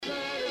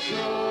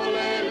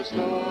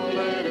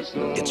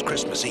It's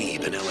Christmas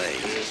Eve in L.A.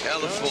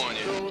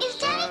 California. Is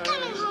Daddy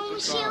coming home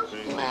soon?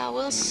 Well,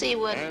 we'll see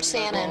what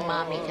Santa and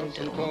Mommy can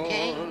do,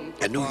 okay?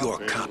 And New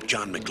York cop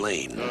John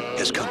McClane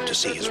has come to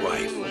see his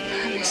wife.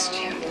 I missed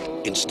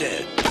you.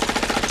 Instead,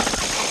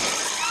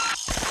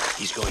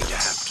 he's going to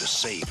have to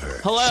save her.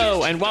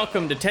 Hello, and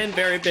welcome to 10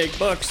 Very Big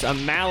Books, a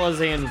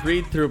Malazan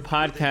read-through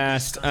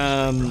podcast.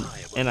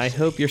 And I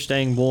hope you're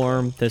staying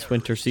warm this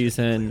winter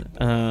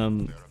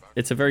season.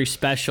 It's a very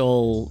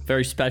special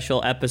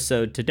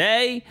episode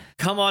today.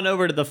 Come on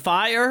over to the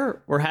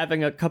fire. We're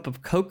having a cup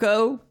of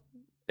cocoa.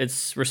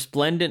 It's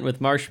resplendent with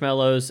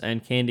marshmallows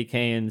and candy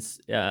canes.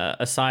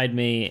 Aside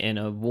me in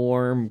a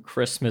warm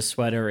Christmas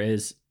sweater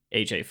is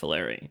AJ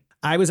Fileri.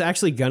 I was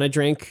actually gonna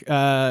drink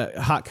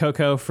hot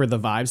cocoa for the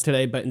vibes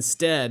today, but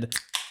instead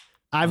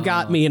I've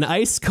got me an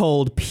ice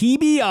cold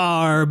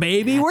PBR,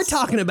 baby. We're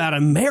talking about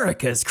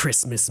America's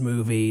Christmas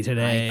movie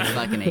today. I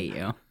fucking hate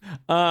you.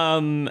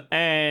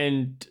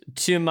 And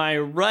to my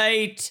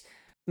right,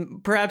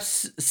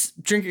 perhaps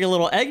drinking a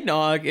little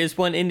eggnog, is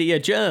one India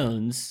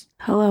Jones.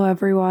 Hello,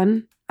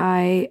 everyone.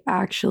 I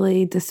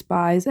actually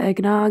despise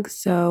eggnog,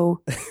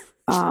 so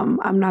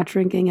I'm not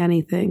drinking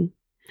anything.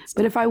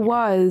 But if I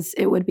was,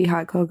 it would be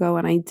hot cocoa,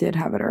 and I did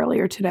have it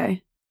earlier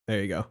today.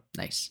 There you go.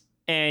 Nice.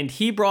 And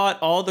he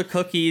brought all the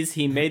cookies.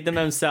 He made them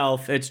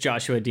himself. It's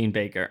Joshua Dean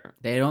Baker.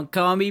 They don't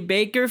call me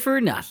Baker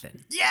for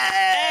nothing. Yay!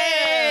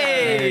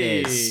 There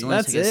it is. Only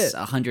That's took us it.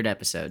 100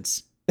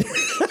 episodes.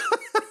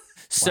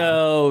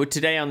 So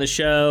today on the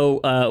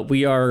show,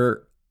 we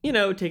are,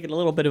 taking a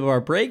little bit of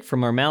our break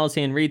from our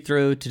Malazan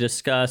read-through to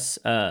discuss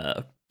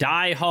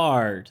Die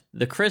Hard,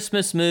 the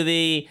Christmas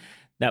movie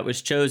that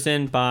was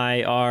chosen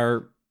by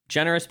our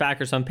generous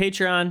backers on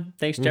Patreon.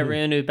 Thanks to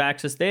everyone who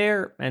backs us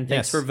there, and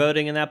thanks for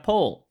voting in that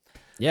poll.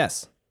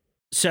 Yes.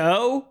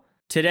 So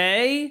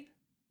today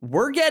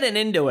we're getting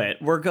into it.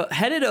 We're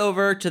headed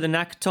over to the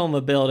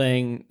Nakatomi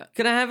building.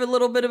 Gonna have a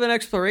little bit of an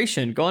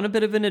exploration, go on a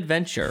bit of an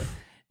adventure,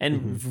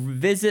 and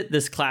visit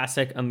this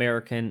classic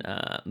American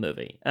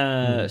movie.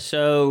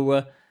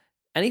 So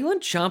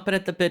anyone chomping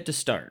at the bit to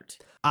start?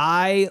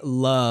 I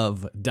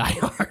love Die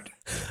Hard.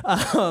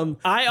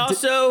 I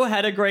also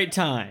had a great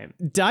time.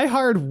 Die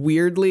Hard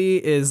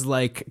weirdly is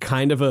like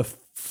kind of a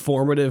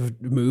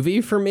formative movie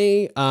for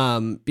me,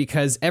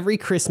 because every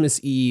Christmas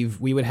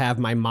Eve we would have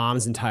my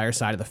mom's entire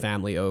side of the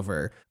family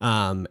over,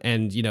 and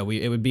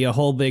it would be a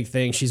whole big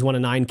thing. She's one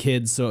of 9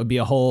 kids, so it would be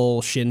a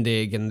whole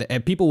shindig, and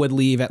people would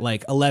leave at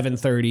like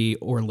 11:30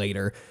 or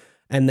later,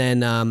 and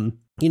then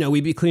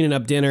we'd be cleaning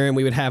up dinner and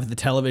we would have the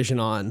television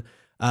on,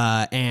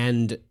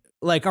 and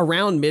like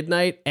around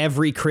midnight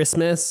every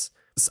Christmas,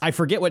 I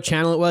forget what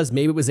channel it was,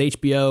 maybe it was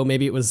HBO,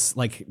 maybe it was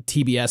like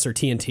TBS or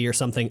TNT or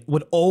something,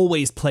 would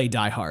always play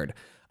Die Hard.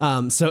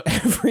 So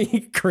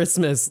every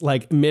Christmas,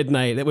 like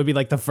midnight, it would be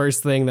like the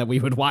first thing that we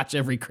would watch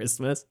every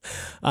Christmas.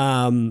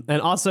 And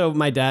also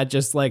my dad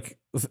just like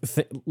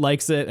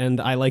likes it, and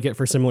I like it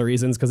for similar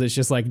reasons, because it's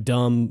just like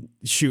dumb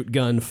shoot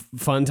gun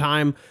fun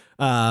time.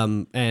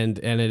 And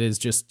it is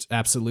just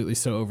absolutely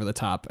so over the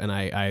top. And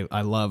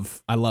I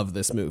love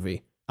this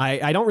movie.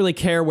 I don't really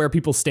care where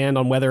people stand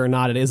on whether or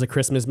not it is a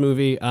Christmas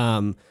movie,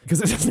 because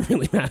it doesn't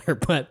really matter.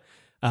 But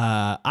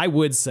I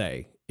would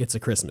say it's a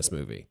Christmas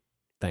movie.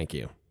 Thank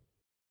you.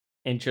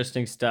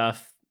 Interesting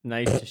stuff.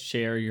 Nice to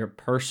share your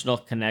personal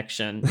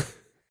connection.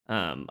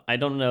 I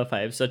don't know if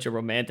I have such a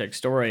romantic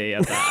story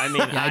about. I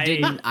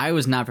mean, I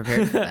was not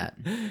prepared for that.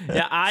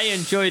 Yeah, I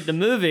enjoyed the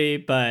movie,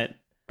 but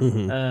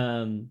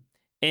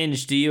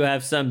Inge, do you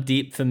have some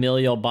deep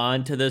familial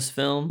bond to this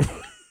film?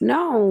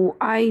 No,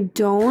 I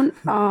don't.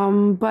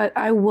 But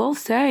I will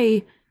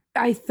say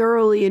I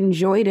thoroughly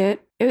enjoyed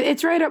it.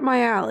 It's right up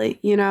my alley.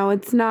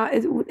 It's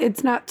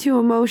not too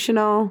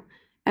emotional,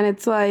 and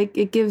it's like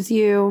it gives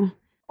you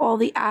all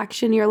the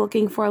action you're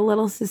looking for, a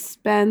little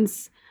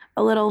suspense,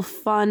 a little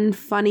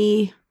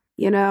funny.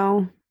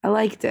 I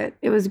liked it.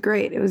 It was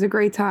great. It was a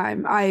great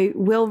time. I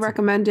will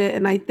recommend it,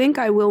 and I think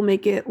I will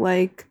make it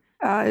like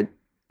a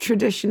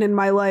tradition in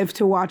my life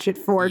to watch it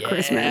for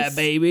Christmas. Yeah,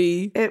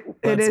 baby. It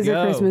is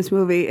a Christmas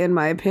movie, in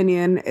my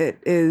opinion. It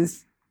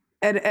is,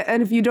 and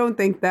if you don't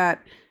think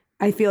that,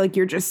 I feel like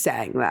you're just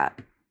saying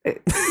that.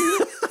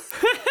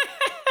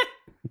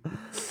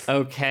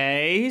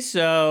 Okay,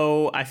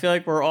 so I feel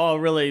like we're all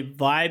really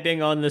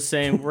vibing on the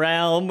same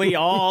realm. We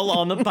all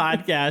on the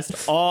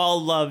podcast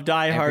all love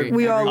Die Hard.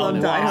 We all love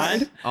Die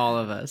Hard. All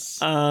of us.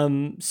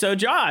 So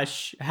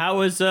Josh, how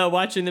was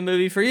watching the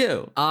movie for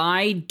you?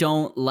 I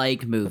don't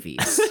like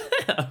movies.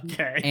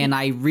 Okay. And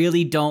I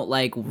really don't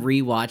like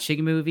rewatching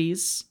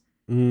movies.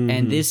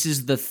 And this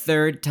is the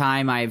 3rd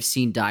time I've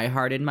seen Die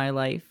Hard in my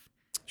life.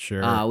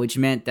 Sure. Which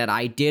meant that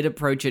I did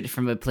approach it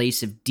from a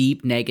place of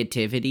deep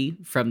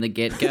negativity from the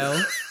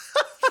get-go.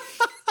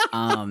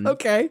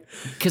 Okay.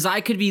 Because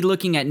I could be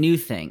looking at new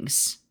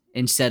things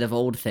instead of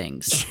old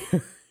things.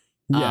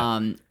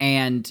 Yeah.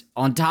 And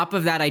on top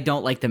of that, I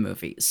don't like the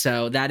movie.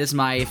 So that is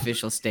my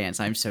official stance.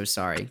 I'm so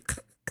sorry.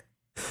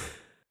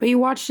 But you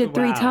watched it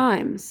 3 Wow.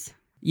 times.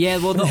 Yeah,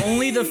 well,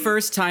 only the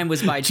first time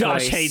was by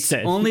Josh choice. hates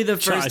it. Only the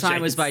Josh first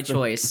time was hates by it.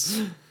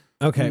 choice.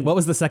 Okay, what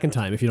was the second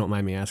time, if you don't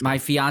mind me asking? My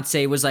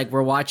fiance was like,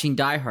 "We're watching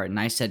Die Hard," and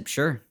I said,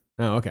 "Sure."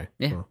 Oh, okay.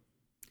 Yeah. Well,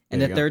 And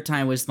there the you go. third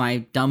time was my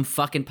dumb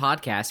fucking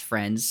podcast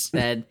friends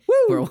said,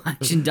 "We're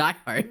watching Die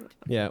Hard."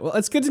 Yeah, well,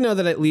 it's good to know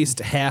that at least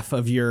half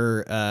of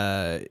your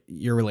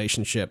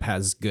relationship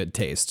has good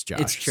taste,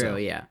 Josh. It's true, so.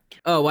 yeah.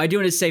 Oh, I do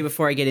want to say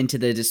before I get into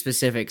the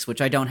specifics, which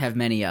I don't have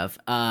many of.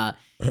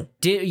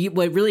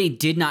 What really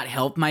did not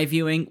help my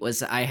viewing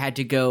was I had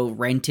to go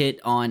rent it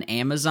on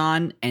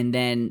Amazon, and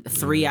then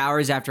 3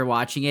 hours after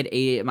watching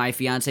it, my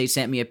fiance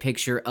sent me a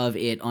picture of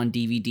it on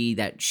DVD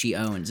that she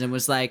owns, and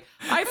was like,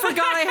 "I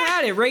forgot I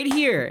had it right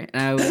here,"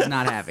 and I was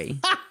not happy.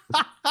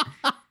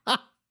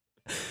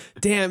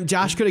 Damn,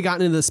 Josh could have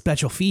gotten into the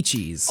special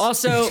features.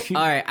 Also, all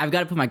right, I've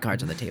got to put my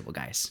cards on the table,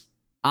 guys.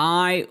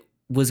 I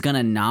was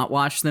gonna not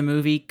watch the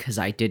movie because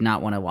I did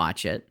not want to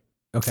watch it.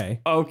 Okay.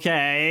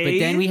 Okay. But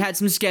then we had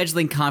some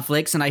scheduling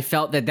conflicts, and I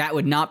felt that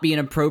would not be an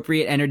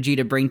appropriate energy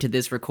to bring to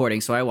this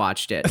recording, so I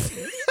watched it.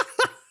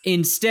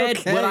 Instead,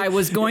 what I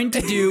was going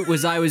to do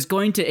was I was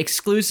going to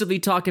exclusively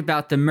talk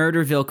about the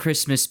Murderville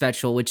Christmas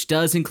special, which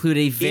does include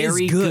a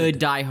very good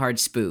Die Hard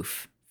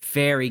spoof.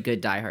 Very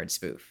good Die Hard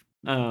spoof.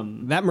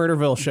 That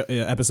Murderville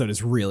episode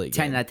is really good.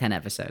 10 out of 10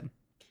 episode.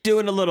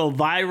 Doing a little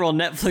viral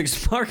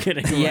Netflix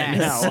marketing right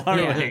now,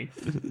 aren't we?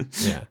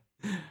 Yeah.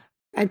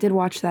 I did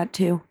watch that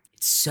too.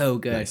 It's so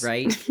good, Nice.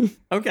 right?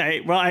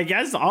 Okay, well, I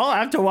guess I'll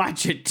have to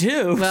watch it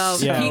too.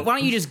 Well, Yeah. Pete, why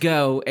don't you just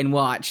go and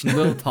watch, and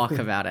we'll talk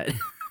about it.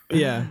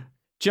 Yeah.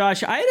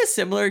 Josh, I had a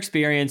similar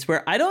experience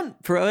where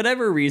for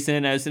whatever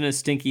reason, I was in a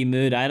stinky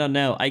mood. I don't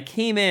know. I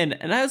came in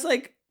and I was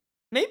like,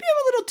 maybe I'm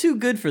a little too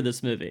good for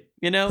this movie.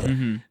 You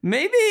know,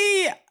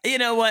 maybe, you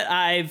know what?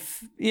 I've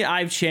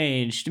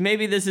changed.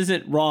 Maybe this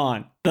isn't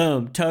wrong.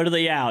 Boom,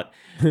 totally out.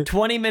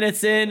 20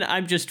 minutes in,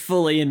 I'm just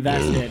fully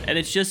invested. And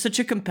it's just such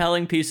a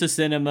compelling piece of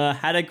cinema.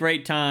 Had a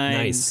great time.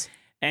 Nice.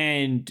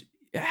 And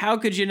how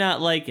could you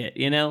not like it,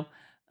 you know?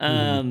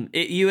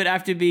 You would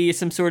have to be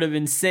some sort of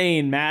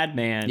insane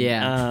madman.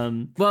 Yeah.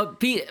 Well,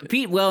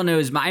 Pete well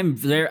knows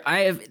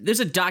there's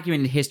a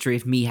documented history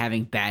of me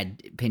having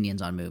bad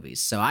opinions on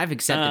movies, so I've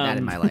accepted that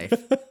in my life.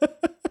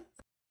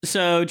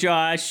 So,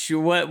 Josh,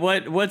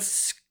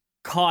 what's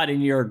caught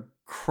in your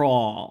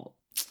crawl?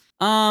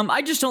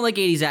 I just don't like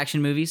 80s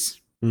action movies.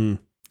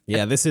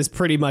 Yeah, this is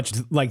pretty much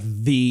like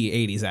the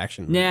 80s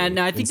action movie. Yeah,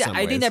 no, I think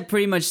that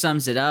pretty much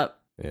sums it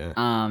up.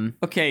 Yeah.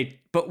 Okay,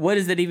 but what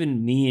does that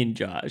even mean,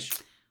 Josh?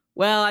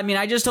 Well, I mean,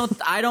 I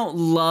don't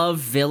love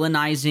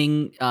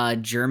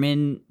villainizing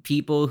German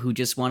people who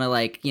just want to,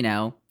 like, you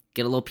know,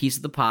 get a little piece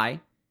of the pie.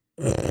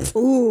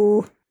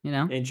 Ooh. You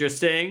know?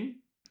 Interesting.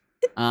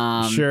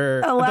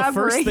 Sure. The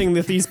first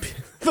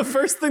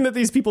thing that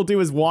these people do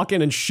is walk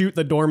in and shoot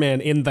the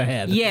doorman in the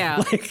head.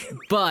 Yeah,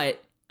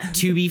 but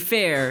to be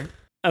fair,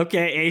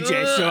 Okay,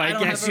 AJ, so I I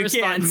don't guess have a you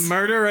can't response.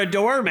 murder a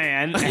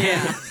doorman.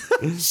 yeah.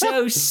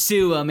 So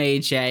sue him,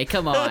 AJ.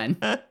 Come on.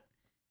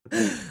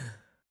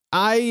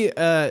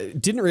 I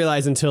didn't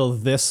realize until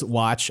this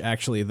watch,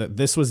 actually, that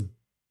this was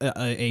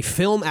a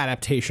film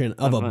adaptation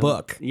of a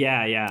book.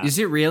 Yeah. Is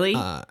it really?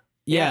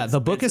 Yeah,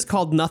 the book is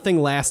called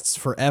Nothing Lasts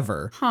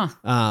Forever,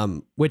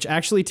 which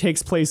actually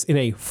takes place in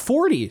a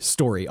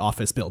 40-story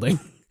office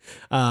building.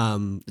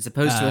 As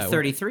opposed to a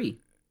 33.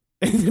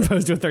 As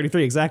opposed to a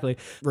 33, exactly.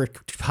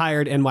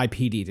 Retired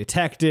NYPD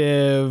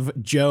detective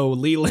Joe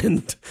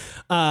Leland.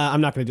 I'm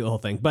not going to do the whole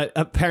thing, but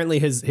apparently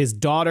his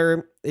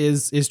daughter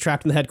is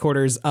trapped in the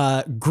headquarters.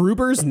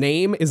 Gruber's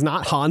name is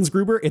not Hans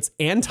Gruber, it's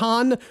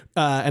Anton,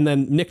 and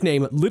then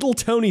nickname Little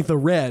Tony the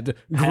Red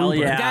Gruber. Hell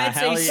yeah.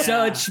 That's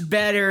such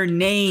better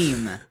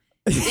name.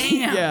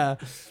 Damn. Yeah,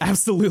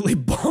 absolutely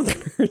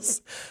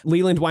bonkers.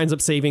 Leland winds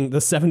up saving the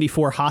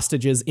 74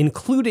 hostages,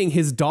 including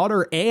his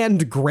daughter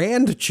and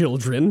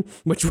grandchildren,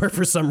 which were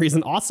for some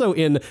reason also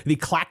in the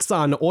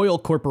Klaxon Oil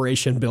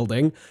Corporation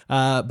building.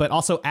 But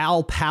also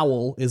Al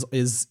Powell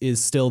is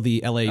still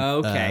the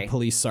LA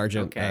police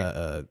sergeant,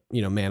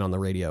 man on the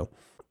radio.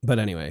 But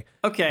anyway,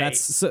 Okay.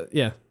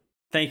 Yeah.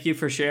 Thank you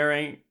for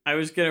sharing. I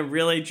was going to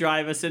really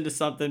drive us into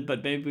something,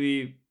 but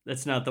maybe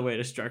that's not the way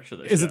to structure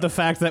this. Is it the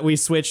fact that we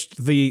switched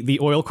the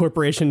oil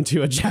corporation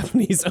to a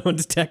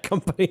Japanese-owned tech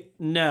company?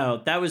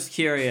 No, that was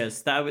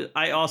curious.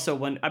 I also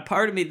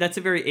part of me, that's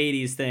a very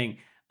 80s thing.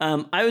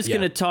 I was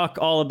going to talk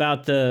all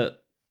about the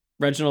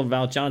Reginald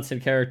Val Johnson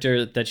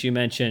character that you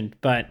mentioned,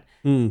 but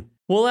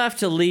we'll have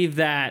to leave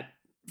that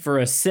for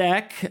a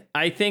sec.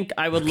 I think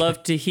I would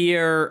love to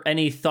hear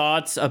any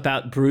thoughts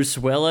about Bruce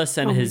Willis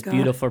and his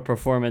beautiful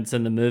performance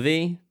in the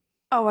movie.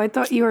 Oh, I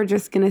thought you were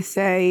just gonna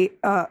say,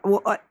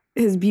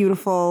 his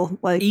beautiful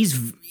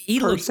he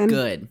looks person.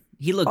 good.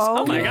 He looks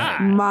Oh good.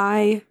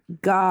 my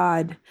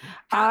God.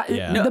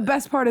 The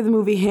best part of the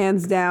movie,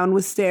 hands down,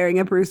 was staring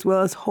at Bruce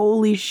Willis.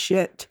 Holy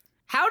shit.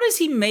 How does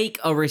he make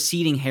a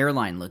receding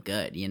hairline look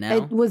good, you know?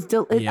 It was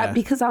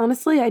because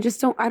honestly, I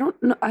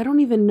don't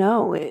even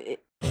know.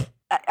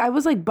 I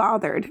was like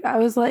bothered. I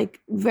was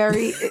like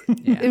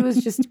it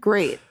was just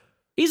great.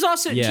 He's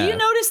also. Do Yeah. you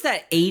notice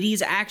that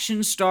 80s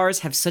action stars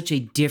have such a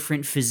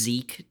different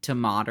physique to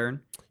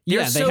modern?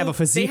 Yeah, they have a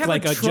physique have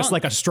like just trunk.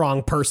 like a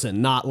strong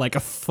person, not like a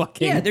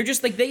fucking. Yeah, they're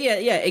just like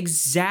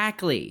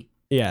exactly.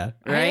 Yeah,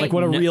 Right? like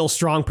what a real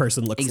strong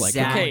person looks like.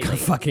 Exactly. Like a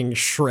fucking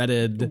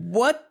shredded.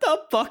 What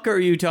the fuck are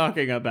you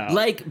talking about?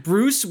 Like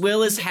Bruce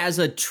Willis has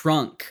a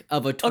trunk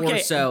of a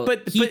torso.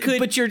 but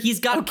he's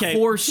got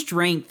core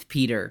strength,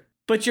 Peter.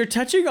 But you're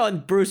touching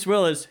on Bruce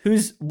Willis,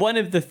 who's one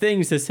of the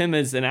things as him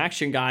as an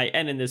action guy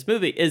and in this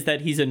movie is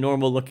that he's a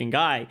normal looking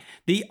guy.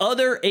 The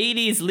other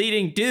 80s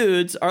leading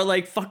dudes are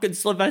like fucking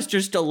Sylvester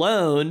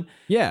Stallone.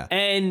 Yeah.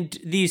 And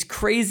these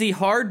crazy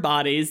hard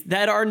bodies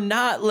that are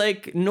not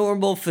like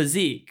normal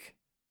physique.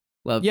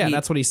 Well, Yeah, Pete-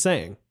 that's what he's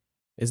saying,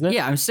 isn't it?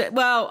 Yeah, I'm saying.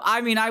 Well,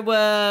 I mean,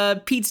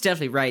 Pete's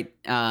definitely right,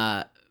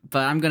 but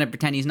I'm gonna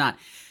pretend he's not.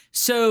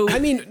 So I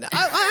mean,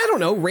 I don't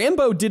know.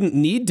 Rambo didn't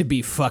need to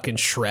be fucking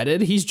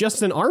shredded. He's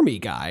just an army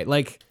guy.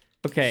 Like,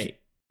 Okay.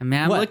 I mean,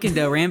 I'm What? looking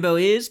though. Rambo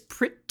is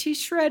pretty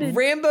shredded.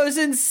 Rambo's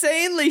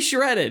insanely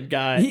shredded,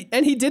 guy.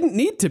 he didn't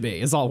need to be,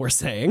 is all we're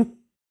saying.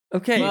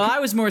 Okay. Well, I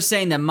was more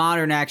saying that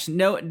modern action.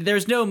 No,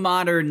 there's no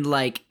modern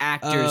like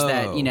actors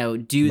that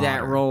do that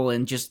modern. role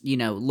and just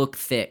look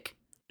thick.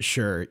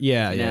 Sure.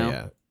 Yeah, No.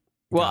 yeah.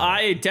 well, Got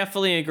I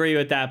definitely agree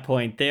with that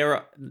point.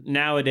 They're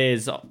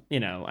nowadays, I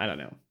don't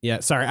know.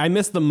 Yeah, sorry. I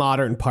missed the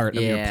modern part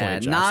of your Yeah,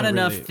 point, Josh. not I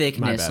enough really- my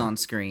thickness bad. on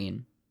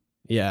screen.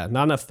 Yeah,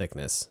 not enough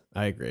thickness.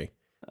 I agree.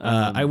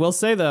 I will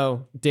say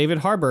though, David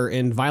Harbour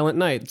in Violent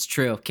Night, It's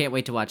true. Can't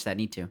wait to watch that.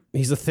 Need to.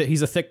 he's a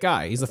thick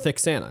guy. He's a thick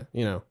Santa,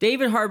 you know.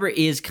 David Harbour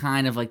is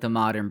kind of like the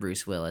modern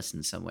Bruce Willis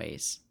in some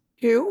ways.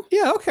 You?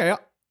 Yeah, okay.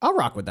 I'll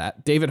rock with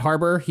that. David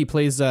Harbour, he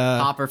plays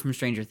Hopper from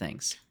Stranger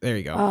Things. there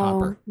you go, Oh,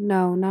 Hopper.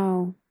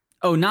 no.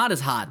 Oh, not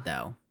as hot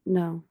though.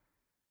 No.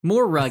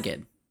 More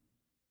rugged.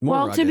 More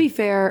Well, to rugged. be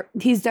fair,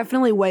 he's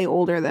definitely way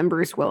older than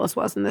Bruce Willis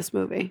was in this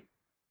movie.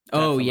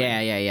 Oh Definitely.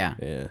 yeah.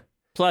 Yeah.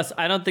 Plus,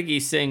 I don't think he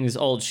sings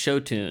old show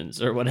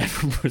tunes or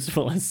whatever Bruce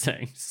Willis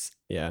sings.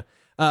 Yeah.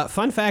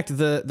 Fun fact,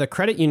 the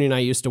credit union I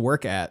used to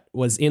work at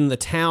was in the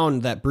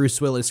town that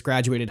Bruce Willis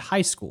graduated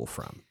high school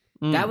from.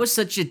 That was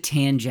such a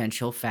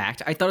tangential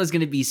fact. I thought it was going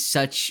to be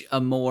such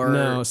a more.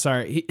 No,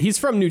 sorry. He's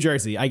from New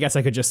Jersey. I guess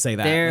I could just say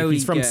that. There we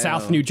he's from go.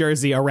 South New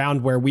Jersey,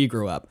 around where we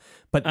grew up.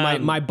 But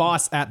my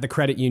boss at the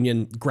credit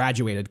union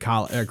graduated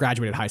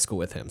high school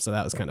with him, so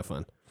that was kind of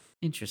fun.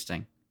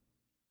 Interesting.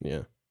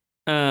 Yeah.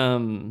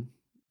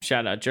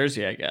 Shout out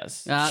Jersey, I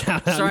guess. Shout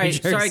out New Sorry,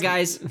 Jersey.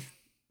 guys.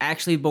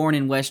 Actually born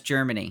in West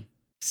Germany,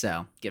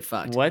 so get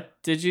fucked. What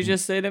did you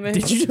just say to me?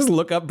 Did you just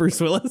look up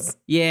Bruce Willis?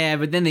 Yeah,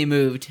 but then they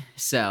moved.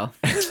 So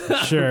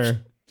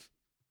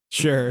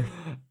Sure.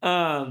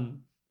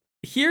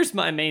 Here's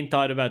my main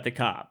thought about the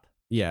cop.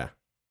 Yeah.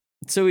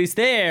 So he's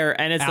there,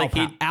 and it's like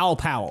Al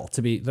Powell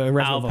to be the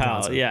original Al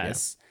Powell, Voltazo.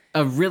 yes.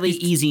 a really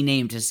easy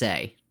name to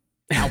say.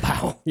 Yeah. Al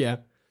Powell. Yeah.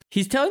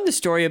 He's telling the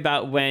story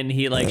about when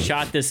he like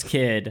shot this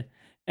kid,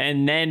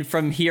 and then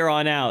from here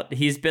on out,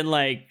 he's been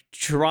like,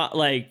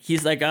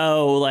 he's like,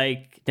 oh,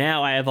 like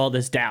now I have all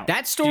this doubt.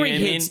 That story Do you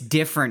know what I hits mean?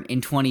 different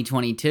in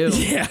 2022.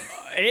 Yeah.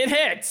 It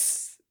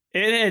hits.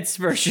 It hits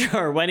for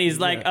sure. When he's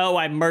like, oh,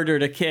 I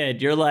murdered a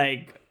kid. You're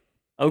like,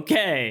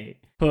 okay.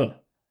 Huh.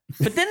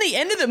 But then the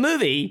end of the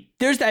movie,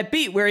 there's that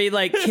beat where he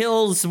like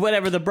kills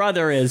whatever the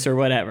brother is or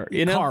whatever,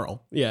 you know?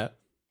 Carl. Yeah.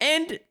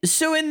 And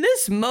so in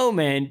this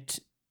moment,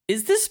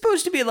 is this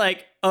supposed to be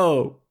like,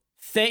 oh,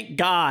 thank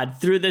God,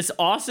 through this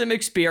awesome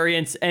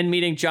experience and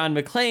meeting John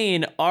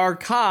McClane, our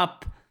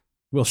cop,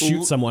 We'll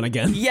shoot someone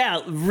again.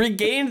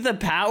 regained the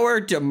power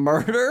to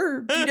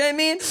murder? Do you know what I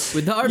mean?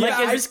 With our Like,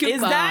 powers is that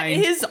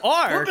combined. his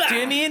arc? Do you know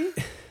what I mean?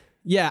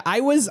 Yeah, I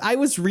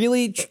was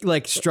really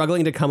like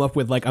struggling to come up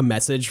with like a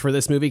message for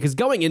this movie because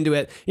going into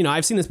it, you know,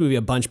 I've seen this movie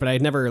a bunch, but I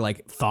had never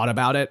like thought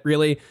about it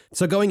really.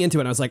 So going into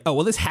it, I was like, oh,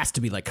 well, this has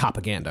to be like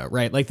propaganda,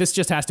 right? Like this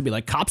just has to be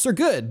like cops are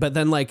good, but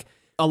then like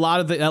a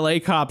lot of the LA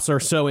cops are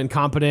so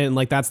incompetent and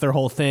like that's their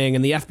whole thing,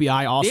 and the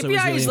FBI also The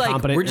is FBI really is like,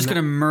 incompetent. we're just and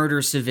going to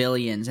murder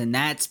civilians, and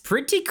that's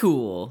pretty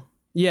cool.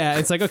 Yeah,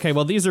 it's like, okay,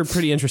 well, these are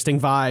pretty interesting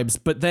vibes.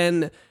 But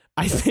then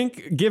I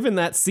think given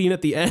that scene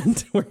at the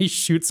end where he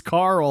shoots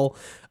Carl,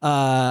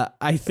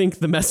 I think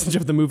the message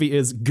of the movie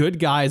is good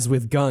guys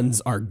with guns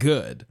are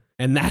good.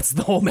 And that's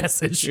the whole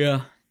message.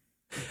 Yeah.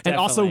 And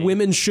also Definitely.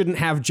 women shouldn't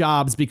have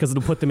jobs because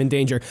it'll put them in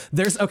danger.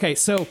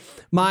 So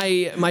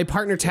my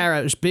partner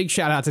Tara, big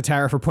shout out to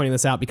Tara for pointing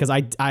this out because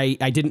I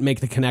didn't make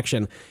the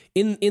connection.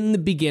 In the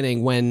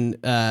beginning when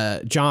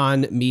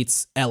John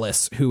meets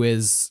Ellis, who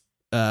is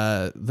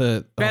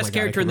the Best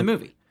character in the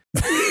movie.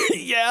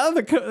 yeah,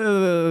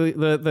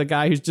 the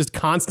guy who's just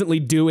constantly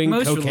doing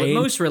cocaine.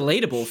 Most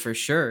relatable for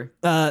sure.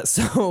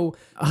 So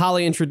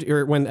Holly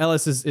when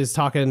Ellis is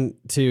talking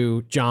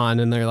to John,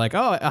 and they're like,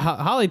 "Oh,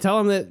 Holly, tell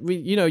him that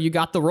you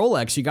got the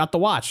Rolex, you got the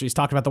watch." He's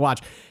talking about the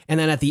watch, and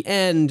then at the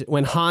end,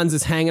 when Hans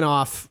is hanging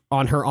off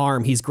on her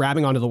arm, he's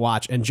grabbing onto the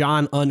watch, and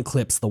John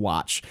unclips the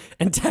watch.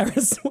 And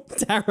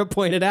Tara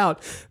pointed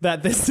out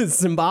that this is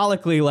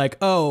symbolically like,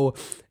 oh,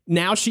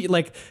 now she,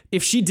 like,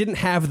 if she didn't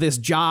have this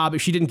job,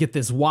 if she didn't get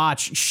this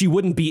watch, she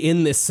wouldn't be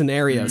in this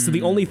scenario. So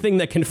the only thing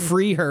that can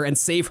free her and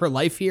save her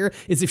life here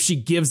is if she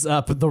gives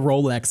up the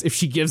Rolex, if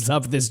she gives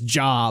up this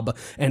job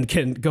and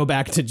can go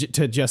back to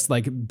just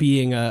like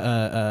being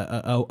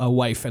a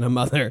wife and a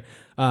mother,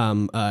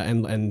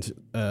 and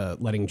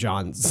letting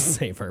John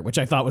save her, which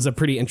I thought was a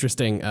pretty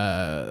interesting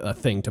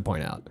thing to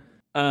point out.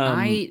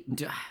 I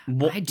just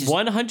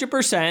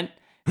 100%.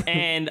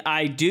 And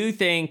I do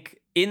think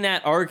in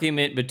that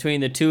argument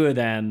between the two of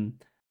them,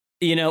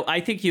 you know, I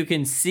think you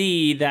can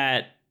see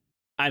that,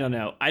 I don't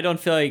know, I don't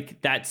feel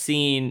like the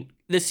scene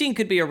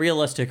could be a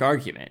realistic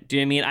argument. Do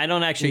you know what I mean? I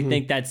don't actually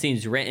think that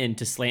scene's written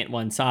to slant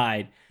one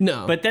side.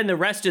 No. But then the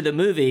rest of the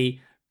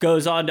movie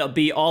goes on to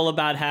be all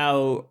about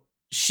how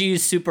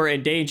she's super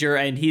in danger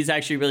and he's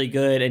actually really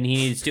good and he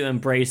needs to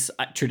embrace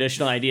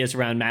traditional ideas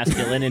around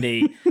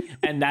masculinity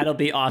and that'll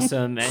be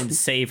awesome and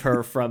save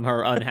her from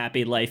her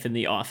unhappy life in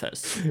the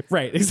office.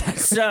 Right, exactly.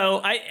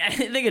 So I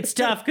think it's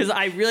tough because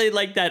I really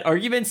like that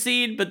argument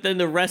scene, but then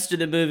the rest of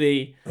the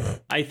movie,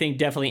 I think,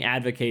 definitely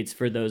advocates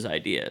for those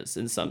ideas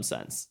in some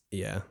sense.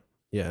 Yeah.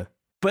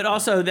 But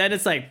also then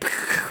it's like,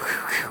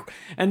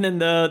 and then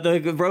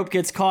the rope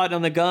gets caught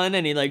on the gun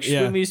and he like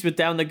shimmies with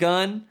down the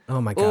gun.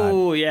 Oh my God.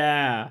 Oh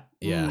yeah.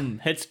 Yeah.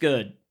 Hits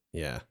good.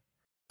 Yeah.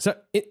 So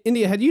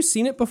India, had you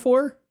seen it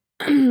before?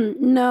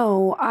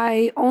 No,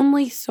 I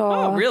only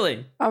saw Oh,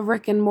 really? a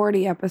Rick and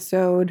Morty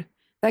episode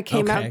that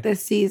came out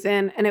this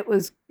season, and it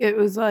was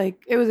a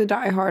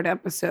Die Hard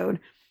episode,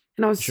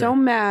 and I was so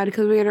mad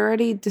because we had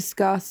already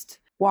discussed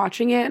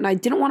watching it, and I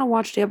didn't want to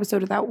watch the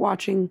episode without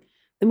watching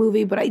the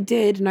movie, but I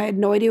did, and I had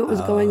no idea what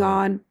was going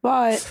on,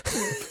 but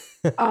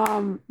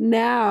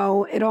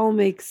now it all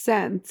makes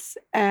sense,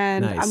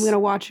 and I'm gonna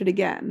watch it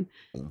again.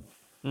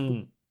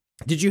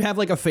 Did you have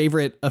like a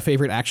favorite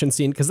action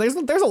scene? Because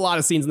there's a lot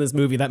of scenes in this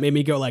movie that made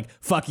me go like,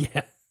 fuck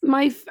yeah.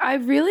 I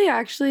really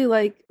actually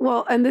like,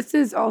 well, and this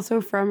is also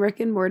from Rick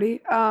and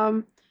Morty.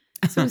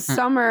 So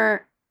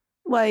Summer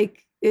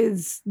like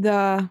is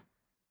the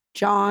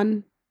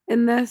John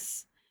in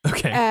this.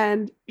 Okay.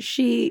 And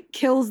she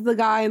kills the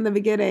guy in the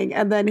beginning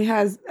and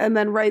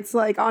then writes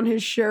like on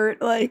his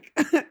shirt, like,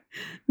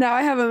 now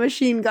I have a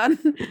machine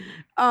gun,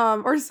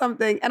 or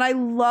something. And I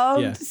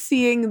loved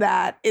seeing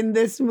that in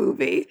this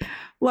movie.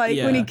 Like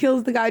when he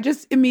kills the guy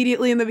just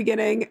immediately in the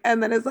beginning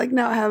and then it's like,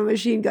 now I have a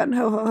machine gun,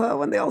 ho, ho, ho.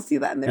 When they all see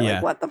that and they're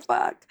like, what the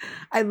fuck?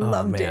 I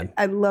loved it.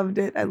 I loved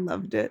it. I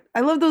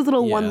love those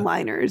little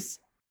one-liners.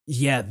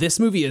 Yeah, this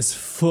movie is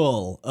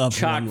full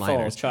of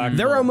one-liners. Chock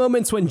There are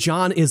moments when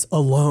John is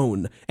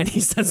alone and he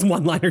says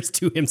one-liners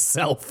to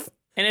himself.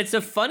 And it's a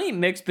funny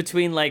mix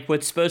between like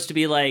what's supposed to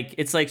be like,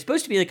 it's like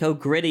supposed to be like, oh,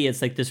 gritty.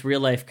 It's like this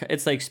real life.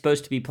 It's like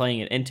supposed to be playing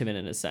it intimate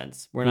in a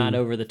sense. We're not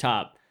over the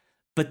top.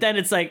 But then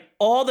it's like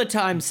all the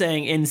time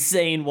saying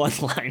insane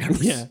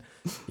one-liners.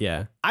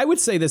 Yeah. I would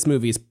say this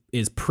movie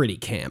is pretty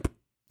camp.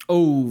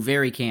 Oh,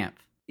 very camp.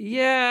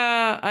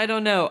 Yeah, I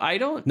don't know.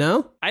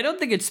 No? I don't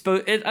think it's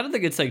I don't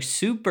think it's like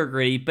super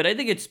gritty, but I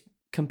think it's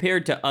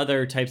compared to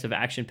other types of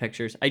action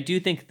pictures. I do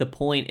think the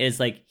point is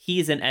like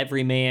he's an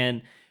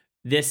everyman.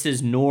 This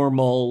is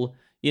normal,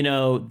 you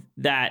know,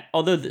 that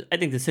although I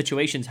think the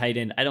situation's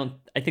heightened,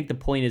 I think the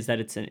point is that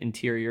it's an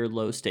interior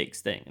low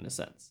stakes thing in a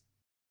sense.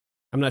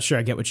 I'm not sure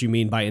I get what you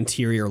mean by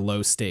interior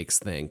low stakes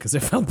thing, because it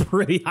felt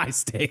pretty high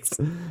stakes.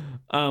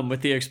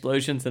 With the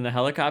explosions and the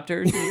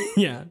helicopters.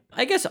 Yeah.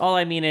 I guess all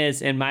I mean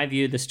is, in my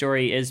view, the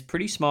story is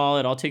pretty small.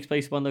 It all takes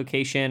place in one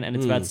location, and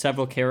it's about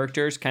several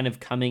characters kind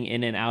of coming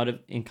in and out of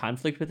in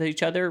conflict with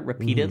each other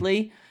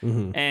repeatedly.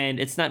 And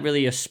it's not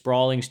really a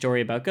sprawling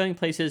story about going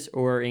places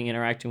or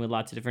interacting with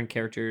lots of different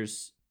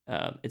characters.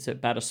 It's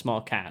about a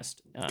small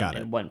cast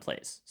in one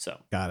place. So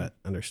got it.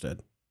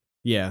 Understood.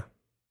 Yeah.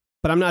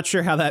 But I'm not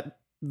sure how that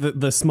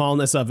the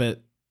smallness of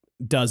it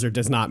does or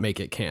does not make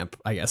it camp,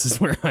 I guess, is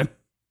where I'm.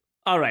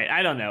 All right,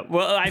 I don't know.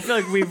 Well, I feel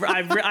like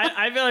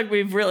I feel like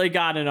we've really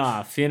gotten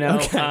off, you know.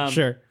 Okay,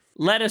 sure.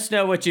 Let us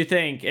know what you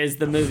think. Is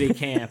the movie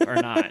camp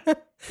or not?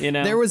 You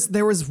know,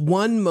 there was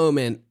one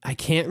moment, I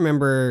can't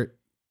remember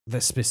the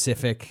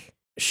specific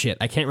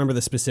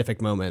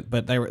moment,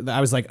 but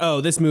I was like, oh,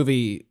 this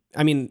movie.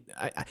 I mean,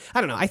 I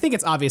don't know. I think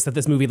it's obvious that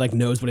this movie like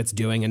knows what it's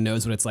doing and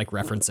knows what it's like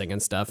referencing and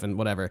stuff and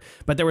whatever.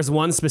 But there was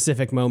one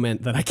specific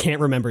moment that I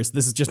can't remember. So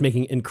this is just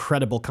making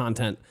incredible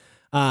content.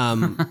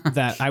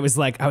 That I was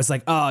like,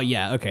 oh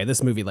yeah, okay,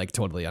 this movie like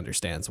totally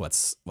understands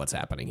what's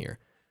happening here.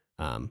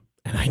 And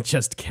I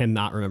just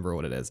cannot remember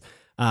what it is.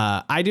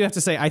 I do have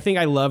to say, I think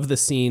I love the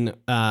scene.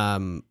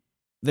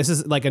 This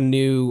is like a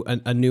new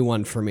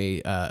one for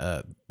me.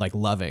 Like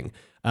loving.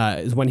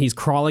 Is when he's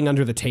crawling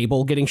under the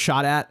table getting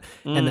shot at,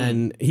 and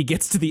then he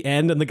gets to the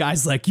end and the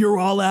guy's like, you're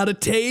all out of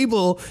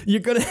table, you're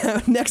gonna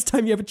have, next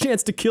time you have a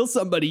chance to kill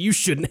somebody, you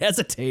shouldn't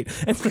hesitate,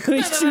 and then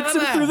he shoots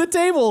him through the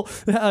table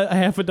a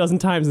half a dozen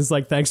times. It's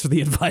like, thanks for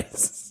the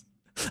advice.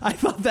 I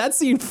thought that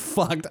scene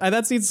fucked.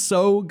 That scene's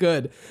so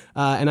good,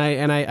 and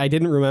I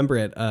didn't remember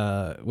it,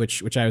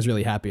 which I was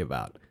really happy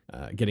about,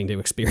 getting to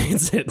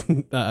experience it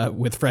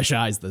with fresh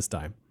eyes this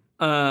time.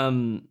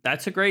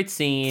 That's a great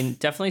scene.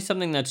 Definitely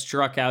something that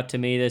struck out to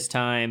me this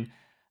time.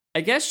 I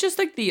guess just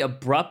like the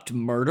abrupt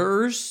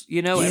murders,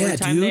 every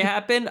time they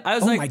happen. I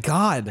was oh like, my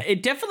God.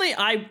 It definitely,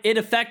 it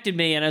affected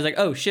me. And I was like,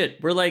 oh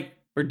shit,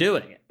 we're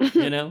doing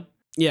it,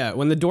 Yeah,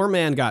 when the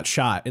doorman got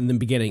shot in the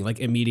beginning, like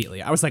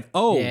immediately, I was like,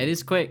 oh. Yeah, it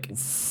is quick.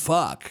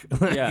 Fuck.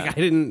 Yeah. I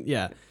didn't,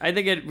 yeah. I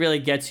think it really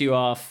gets you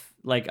off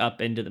like up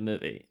into the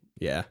movie.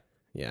 Yeah.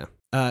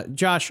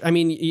 Josh, I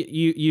mean,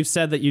 you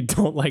said that you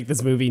don't like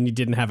this movie and you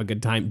didn't have a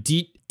good time.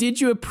 Did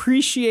you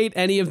appreciate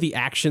any of the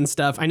action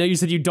stuff? I know you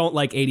said you don't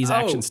like 80s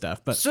action stuff,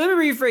 but... So let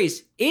me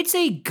rephrase. It's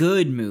a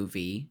good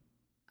movie.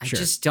 Sure.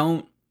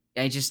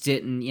 I just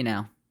didn't,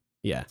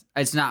 Yeah.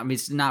 It's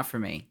not for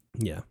me.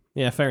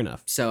 Yeah, fair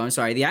enough. So I'm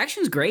sorry. The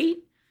action's great.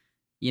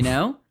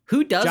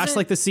 Who doesn't? Josh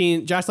liked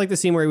the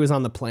scene where he was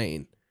on the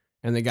plane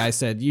and the guy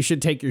said, you should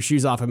take your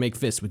shoes off and make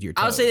fists with your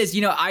toes. I'll say this,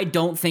 I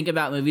don't think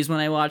about movies when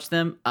I watch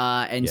them.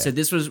 So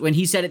this was when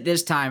he said it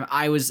this time,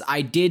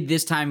 I did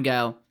this time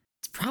go,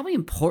 it's probably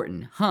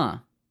important, huh?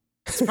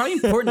 It's probably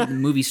important that the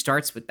movie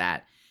starts with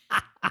that.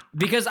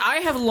 Because I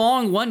have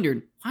long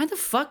wondered, why the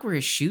fuck were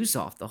his shoes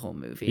off the whole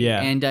movie? Yeah.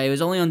 And it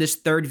was only on this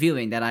third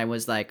viewing that I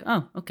was like,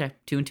 oh, okay,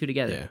 2 and 2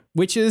 together. Yeah.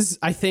 Which is,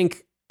 I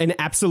think, an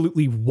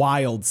absolutely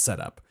wild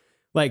setup.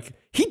 Like,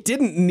 he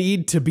didn't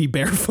need to be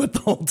barefoot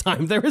the whole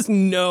time. There was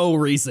no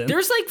reason.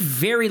 There's like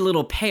very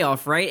little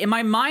payoff, right? In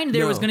my mind,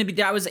 there was going to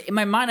be,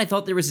 I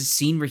thought there was a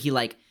scene where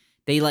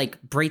they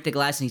break the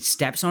glass and he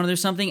steps on it or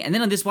something. And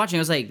then on this watching,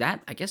 I was like,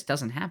 that I guess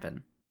doesn't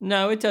happen.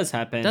 No, it does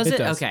happen. Does it?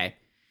 does. Okay.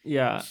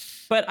 Yeah.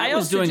 But I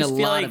was also doing a just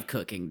feel lot like, of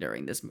cooking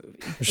during this movie.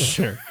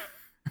 Sure.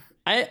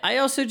 I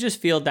also just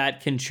feel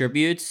that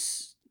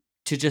contributes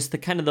to just the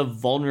kind of the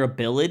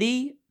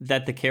vulnerability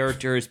that the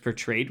character is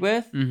portrayed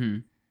with. Mm-hmm.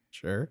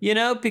 Sure.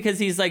 Because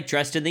he's like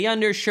dressed in the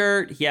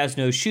undershirt, he has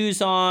no shoes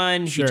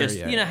on, Sure, he just,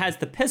 has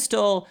the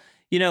pistol.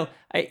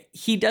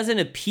 He doesn't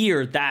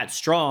appear that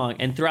strong.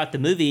 And throughout the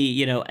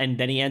movie, and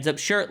then he ends up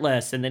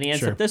shirtless and then he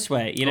ends up this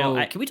way.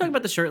 Can we talk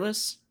about the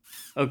shirtless?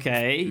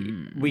 Okay,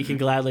 we can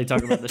gladly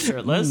talk about the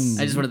shirtless.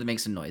 I just wanted to make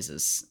some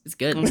noises. It's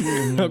good.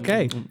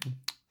 Okay.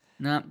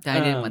 No, I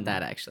didn't want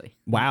that actually.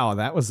 Wow,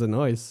 that was a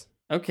noise.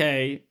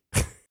 Okay.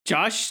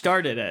 Josh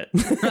started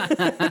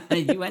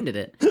it. You ended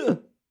it.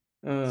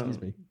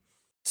 Excuse me.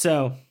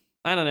 So,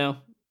 I don't know.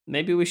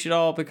 Maybe we should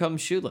all become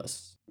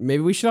shoeless.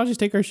 Maybe we should all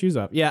just take our shoes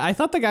off. Yeah, I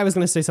thought the guy was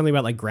going to say something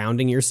about like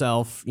grounding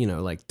yourself,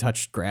 like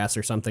touch grass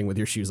or something with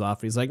your shoes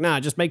off. He's like,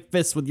 nah, just make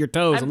fists with your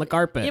toes on the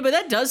carpet. Yeah, but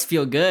that does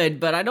feel good,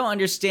 but I don't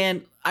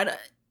understand.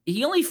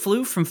 He only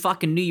flew from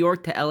fucking New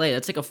York to LA.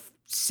 That's like a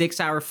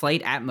 6-hour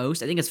flight at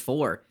most. I think it's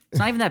 4. It's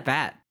not even that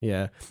bad.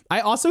 Yeah.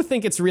 I also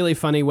think it's really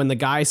funny when the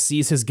guy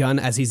sees his gun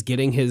as he's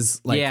getting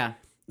his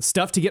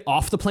stuff to get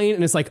off the plane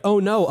and it's like, oh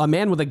no, a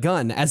man with a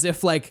gun, as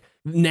if like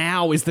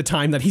now is the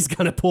time that he's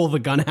gonna pull the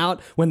gun out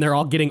when they're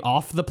all getting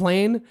off the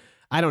plane.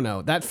 I don't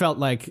know. That felt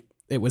like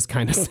it was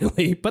kind of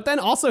silly. But then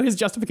also his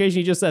justification,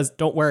 he just says,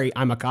 don't worry,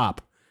 I'm a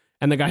cop.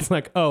 And the guy's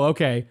like, oh,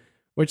 okay.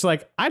 Which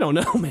like, I don't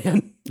know,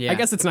 man. Yeah. I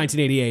guess it's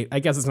 1988. I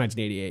guess it's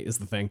 1988 is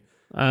the thing.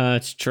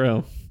 It's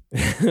true.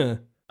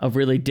 A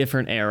really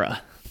different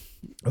era.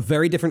 A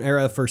very different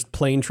era for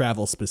plane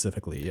travel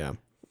specifically, yeah.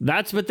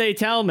 That's what they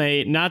tell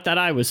me. Not that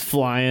I was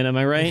flying, am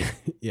I right?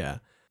 Yeah.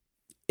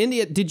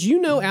 India, did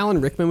you know Alan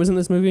Rickman was in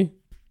this movie?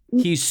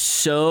 He's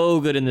so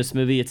good in this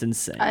movie. It's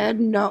insane.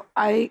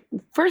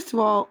 First of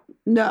all,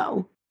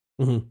 no.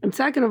 Mm-hmm. And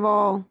second of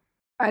all,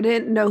 I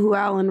didn't know who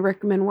Alan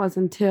Rickman was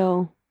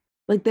until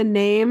like the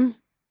name.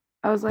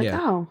 I was like,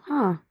 oh,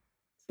 huh.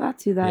 So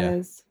that's who that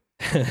is.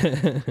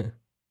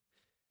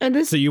 And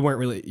this. So you weren't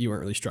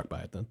really struck by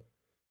it then?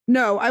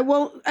 No, I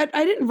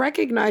didn't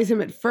recognize him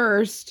at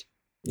first.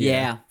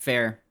 Yeah,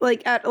 fair.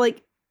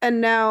 And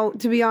now,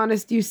 to be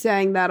honest, you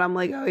saying that, I'm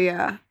like, oh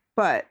yeah,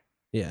 but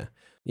yeah.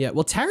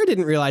 Well, Tara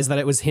didn't realize that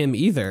it was him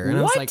either,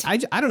 and what? I was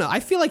like, I don't know. I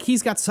feel like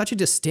he's got such a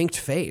distinct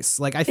face.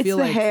 Like I feel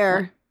it's like the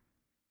hair.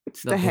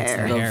 It's the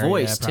hair. The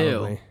voice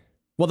too.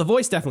 Well, the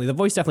voice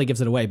definitely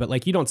gives it away. But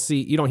like you don't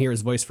hear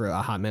his voice for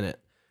a hot minute.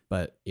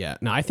 But yeah,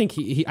 no, I think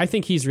I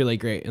think he's really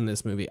great in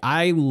this movie.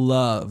 I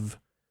love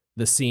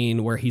the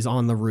scene where he's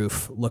on the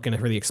roof looking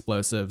for the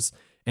explosives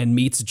and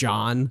meets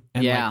John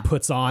and like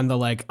puts on the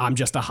like I'm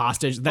just a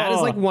hostage. That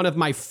is like one of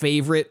my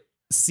favorite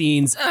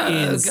scenes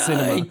in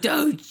cinema.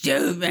 Don't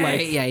do me.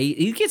 Like, yeah,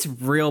 he gets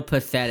real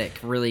pathetic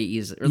really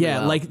easy. Really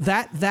well. Like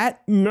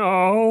that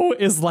no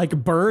is like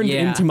burned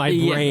into my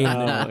brain.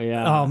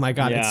 Oh my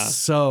God, it's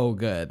so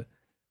good.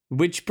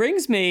 Which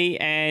brings me,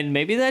 and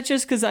maybe that's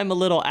just because I'm a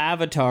little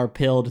Avatar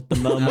pilled at the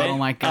moment. Oh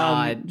my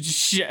God.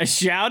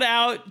 Shout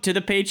out to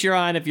the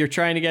Patreon if you're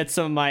trying to get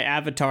some of my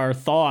Avatar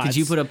thoughts. Did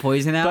you put a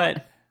poison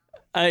out?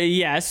 But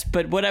yes,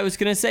 but what I was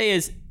going to say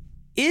is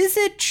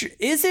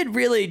it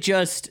really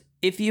just,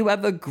 if you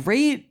have a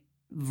great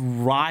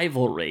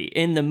rivalry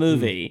in the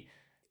movie,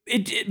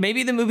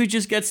 maybe the movie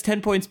just gets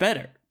 10 points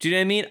better. Do you know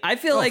what I mean? I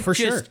feel like for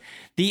just sure.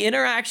 the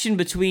interaction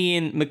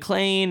between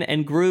McClane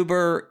and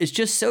Gruber is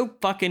just so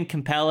fucking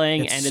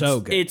compelling. It's and so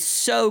good. It's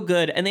so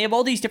good. And they have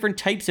all these different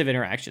types of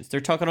interactions. They're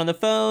talking on the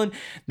phone.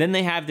 Then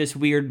they have this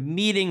weird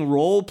meeting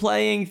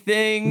role-playing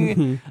thing.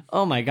 Mm-hmm.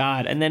 Oh, my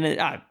God. And then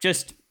I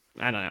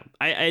don't know.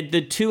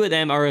 The two of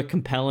them are a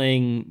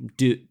compelling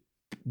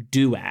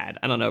duad.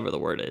 I don't know what the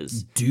word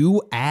is.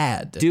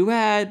 Duad.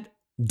 Duad.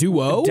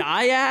 Duo?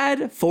 Dyad?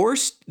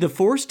 The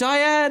Force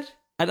dyad?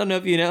 I don't know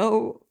if you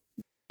know.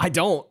 I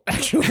don't,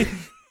 actually.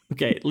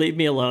 Okay, leave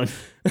me alone.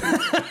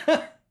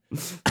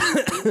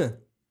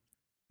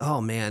 Oh,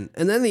 man.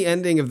 And then the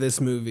ending of this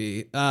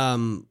movie,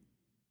 not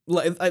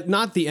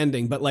the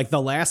ending, but like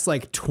the last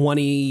like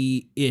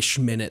 20-ish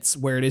minutes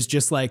where it is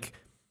just like,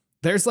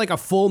 there's like a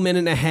full minute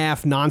and a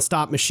half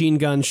nonstop machine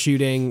gun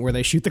shooting where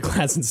they shoot the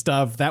glass and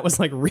stuff. That was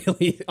like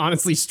really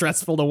honestly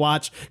stressful to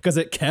watch because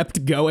it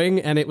kept going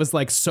and it was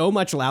like so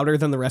much louder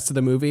than the rest of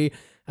the movie.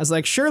 I was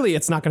like, surely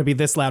it's not going to be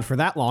this loud for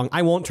that long.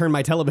 I won't turn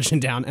my television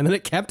down. And then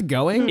it kept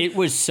going. It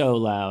was so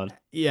loud.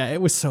 Yeah,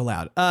 it was so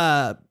loud.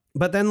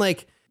 But then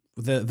like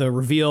the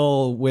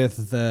reveal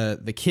with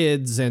the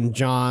kids and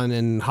John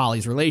and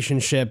Holly's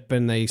relationship,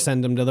 and they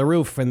send them to the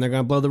roof and they're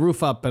going to blow the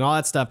roof up and all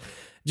that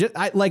stuff.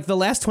 Like the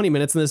last 20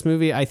 minutes in this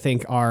movie, I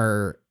think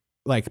are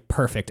like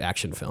perfect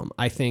action film.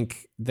 I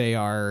think they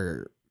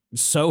are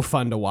so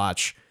fun to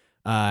watch.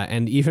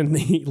 And even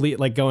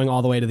like going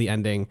all the way to the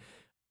ending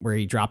where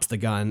he drops the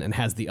gun and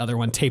has the other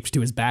one taped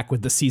to his back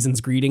with the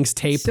season's greetings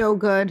tape. So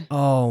good.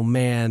 Oh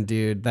man,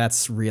 dude,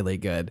 that's really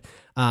good.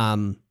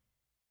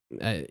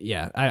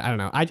 Yeah, I don't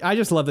know. I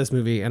just love this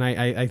movie, and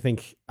I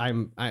think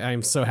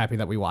I'm so happy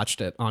that we watched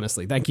it.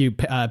 Honestly, thank you,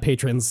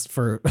 patrons,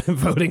 for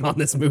voting on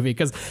this movie.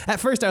 Because at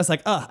first I was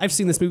like, I've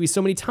seen this movie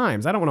so many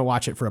times. I don't want to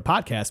watch it for a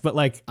podcast, but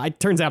like, it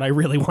turns out I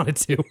really wanted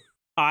to.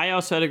 I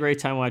also had a great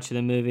time watching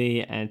the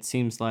movie, and it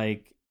seems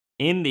like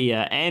in the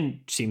end,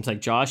 seems like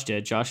Josh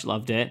did. Josh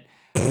loved it.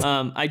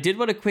 I did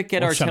want to quick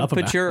get our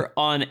temperature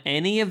on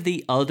any of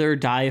the other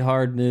Die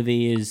Hard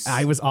movies.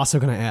 I was also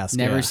going to ask.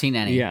 Never seen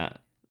any. Yeah.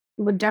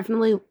 Would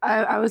definitely,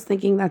 I was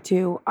thinking that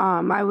too.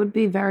 I would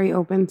be very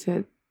open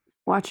to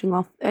watching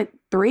all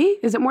three.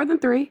 Is it more than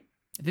three?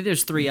 I think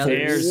there's three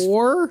others.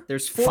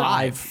 There's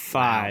four.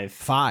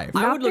 Five.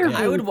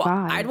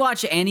 I'd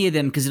watch any of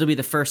them because it'll be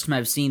the first time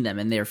I've seen them,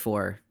 and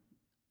therefore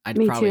I'd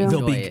Me probably too.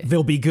 enjoy it.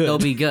 They'll be good. They'll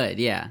be good.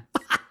 Yeah.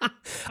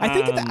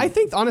 I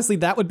think honestly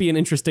that would be an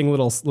interesting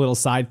little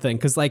side thing,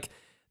 because like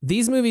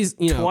these movies,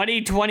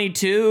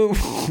 2022,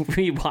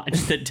 we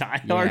watched the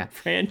Die Hard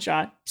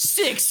franchise.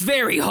 6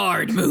 very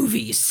hard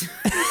movies.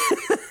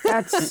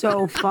 That's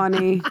so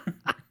funny.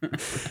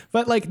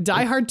 But like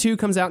Die Hard 2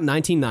 comes out in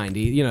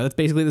 1990. That's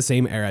basically the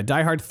same era.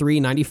 Die Hard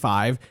 3,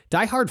 95.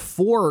 Die Hard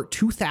 4,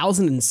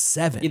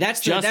 2007. Yeah,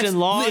 that's Justin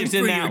Long's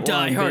in that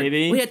one,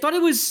 baby. Wait, I thought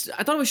it was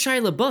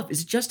Shia LaBeouf.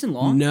 Is it Justin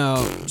Long? No.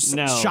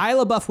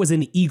 Shia LaBeouf was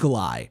in Eagle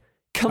Eye.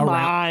 Come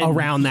on.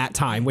 Around that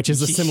time, which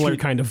is a similar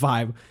kind of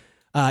vibe.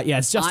 Yeah,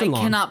 it's Justin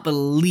Long. I cannot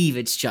believe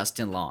it's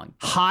Justin Long.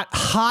 Hot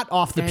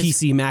off the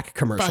PC Mac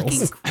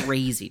commercials. Fucking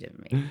crazy to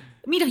me.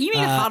 I mean, you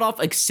mean hot off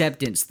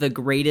Acceptance, the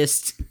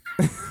greatest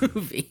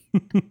movie.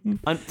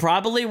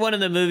 Probably one of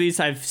the movies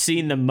I've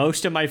seen the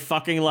most of my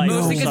fucking life.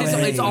 Mostly because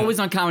it's always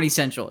on Comedy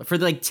Central for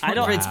like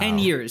 10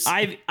 years.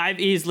 I've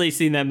easily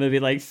seen that movie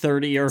like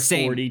 30 or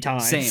 40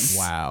 times. Same.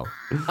 Wow.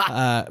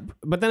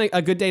 But then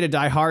A Good Day to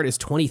Die Hard is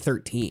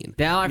 2013.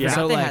 Now I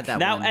forgot they had that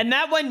one. And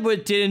that one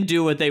didn't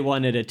do what they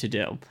wanted it to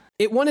do.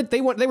 They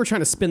were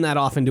trying to spin that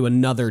off into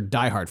another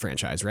Die Hard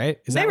franchise, right?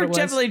 They were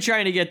definitely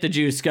trying to get the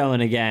juice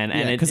going again.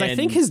 Yeah, because I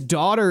think his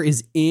daughter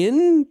is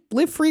in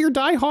Live Free or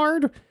Die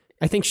Hard.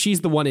 I think she's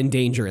the one in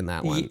danger in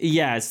that one.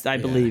 Yes, I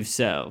believe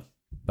so.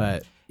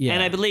 But yeah.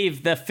 And I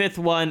believe the 5th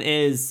one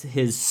is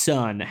his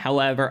son.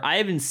 However, I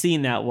haven't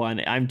seen that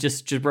one. I'm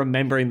just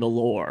remembering the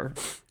lore.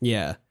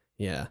 Yeah.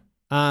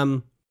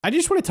 I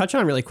just want to touch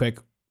on really quick.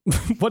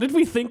 What did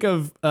we think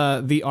of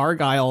the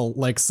Argyle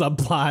like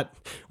subplot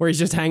where he's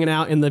just hanging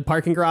out in the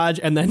parking garage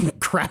and then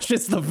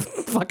crashes the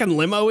fucking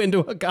limo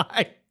into a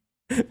guy?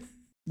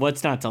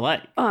 What's not to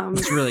like?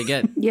 It's really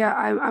good. Yeah,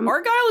 I'm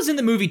Argyle is in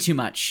the movie too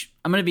much.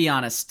 I'm gonna be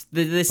honest.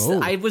 The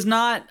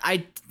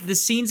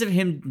scenes of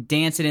him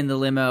dancing in the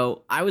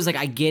limo, I was like,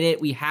 I get it.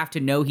 We have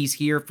to know he's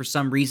here for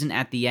some reason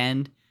at the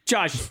end.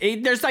 Josh,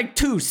 there's like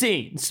 2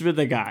 scenes with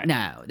the guy.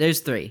 No,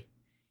 there's 3.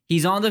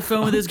 He's on the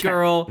phone with his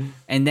girl,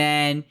 and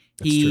then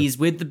he's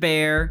with the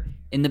bear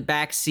in the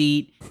back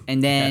seat,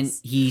 and then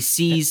he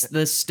sees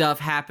the stuff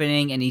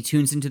happening, and he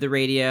tunes into the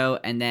radio,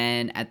 and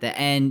then at the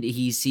end,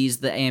 he sees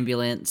the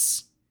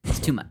ambulance. It's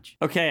too much.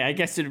 Okay, I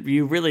guess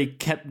you really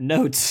kept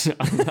notes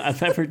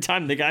of every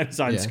time the guy was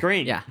on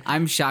screen. Yeah,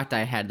 I'm shocked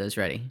I had those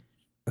ready.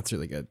 That's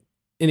really good.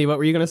 Innie, what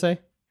were you going to say?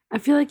 I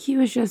feel like he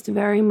was just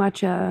very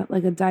much a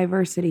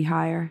diversity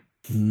hire.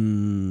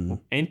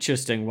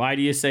 Interesting. Why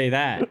do you say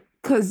that?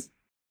 Because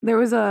there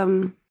was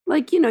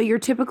your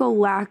typical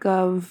lack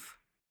of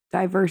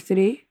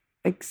diversity,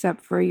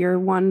 except for your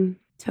one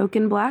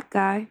token black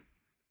guy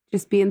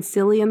just being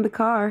silly in the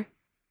car.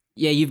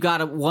 Yeah, you've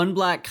got one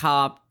black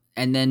cop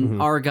and then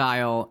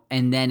Argyle,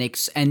 and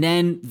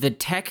then the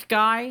tech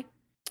guy.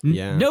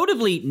 Yeah.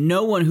 Notably,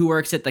 no one who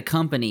works at the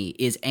company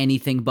is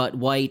anything but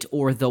white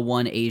or the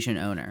one Asian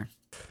owner.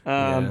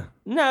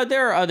 No,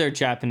 there are other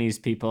Japanese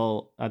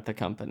people at the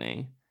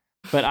company,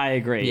 but I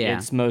agree. Yeah.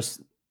 It's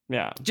most,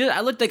 yeah.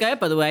 I looked the guy up,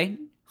 by the way.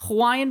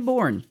 Hawaiian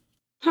born.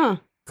 Huh.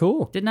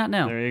 Cool. Did not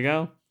know. There you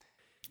go.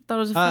 Thought it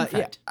was a fun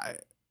fact.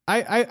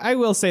 I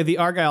will say the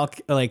Argyle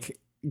like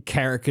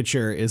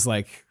caricature is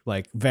like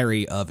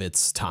very of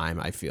its time.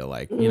 I feel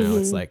like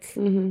it's like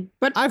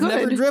But I've good.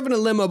 never driven a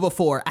limo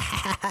before.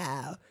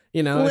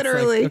 It's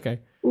Literally. like,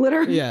 okay.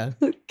 Literally. Yeah.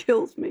 It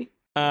kills me.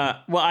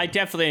 Well, I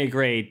definitely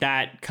agree.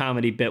 That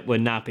comedy bit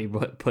would not be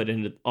put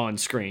on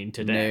screen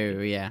today.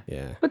 No, yeah.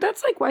 Yeah. But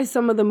that's like why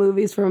some of the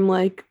movies from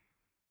like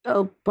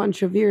a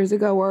bunch of years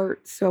ago are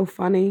so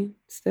funny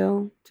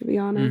still, to be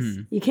honest.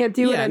 You can't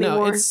do it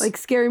anymore. it's- Like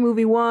Scary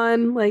Movie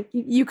 1, like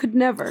you could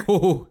never.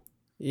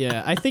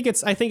 Yeah, I think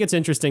it's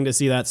interesting to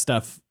see that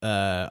stuff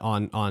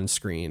on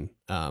screen.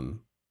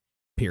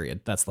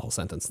 Period. That's the whole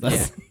sentence.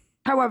 That's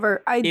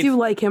However, I do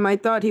like him. I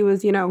thought he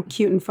was,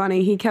 cute and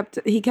funny. He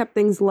kept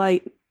things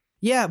light.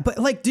 Yeah, but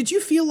like, did you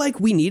feel like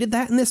we needed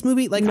that in this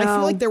movie? Like, I feel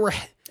No. like there were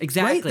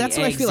Exactly. Right? That's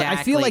what I feel like.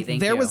 I feel like Thank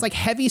there you. was like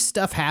heavy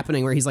stuff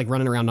happening where he's like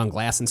running around on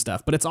glass and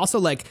stuff, but it's also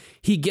like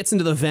he gets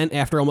into the vent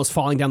after almost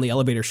falling down the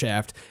elevator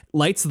shaft,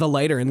 lights the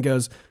lighter, and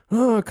goes,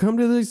 "Oh, come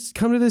to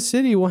this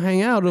city. We'll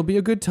hang out. It'll be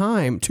a good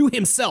time." To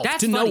himself,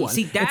 That's to no funny. one.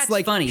 See, that's it's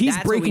like funny. He's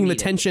That's what we breaking the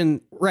needed.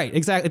 tension. Right?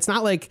 Exactly. It's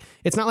not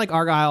like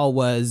Argyle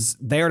was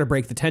there to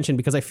break the tension,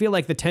 because I feel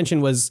like the tension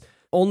was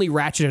only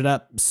ratcheted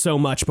up so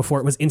much before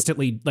it was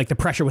instantly, like, the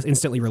pressure was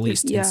instantly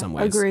released in some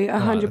ways. Agree. a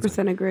lot of the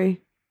 100%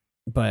 agree.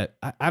 But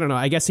I don't know.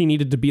 I guess he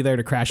needed to be there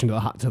to crash into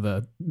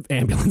the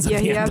ambulance. Yeah, at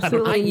the he end. I don't know.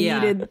 absolutely Yeah.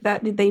 needed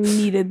that. They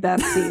needed that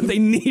scene. They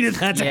needed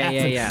that to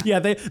happen. Yeah.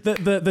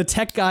 The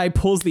tech guy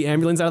pulls the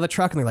ambulance out of the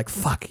truck, and they're like,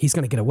 "Fuck, he's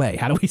gonna get away.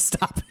 How do we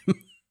stop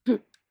him?"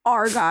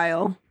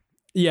 Argyle.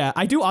 Yeah,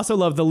 I do also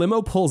love the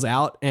limo pulls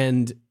out,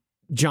 and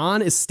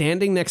John is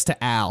standing next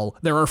to Al.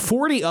 There are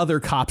 40 other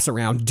cops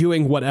around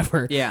doing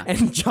whatever. Yeah.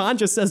 And John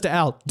just says to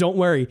Al, "Don't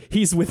worry,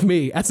 he's with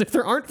me." As if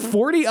there aren't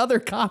 40 other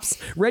cops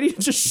ready to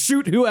just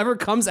shoot whoever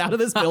comes out of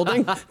this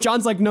building.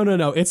 John's like, no,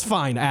 it's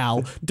fine,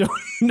 Al. Don't,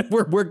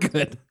 we're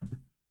good.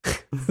 I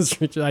just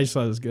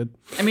thought it was good.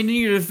 I mean, in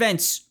your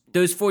defense,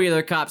 those 40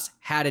 other cops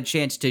had a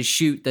chance to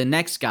shoot the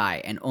next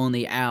guy, and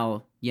only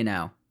Al,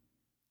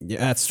 Yeah,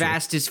 that's true.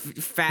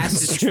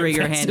 fastest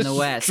trigger hand in the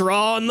West.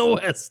 Draw in the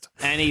West.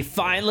 And he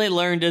finally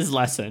learned his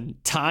lesson.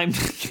 Time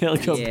to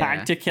go Yeah.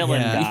 back to killing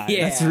guys.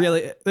 Yeah.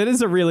 That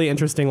is a really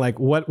interesting, like,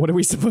 what are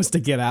we supposed to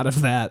get out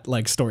of that,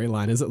 like,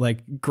 storyline? Is it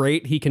like,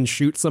 great, he can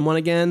shoot someone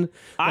again?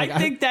 Like, I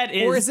think that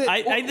is. or is it-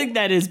 I think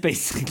that is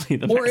basically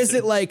the. Or is it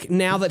message. like,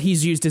 now that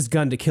he's used his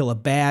gun to kill a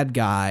bad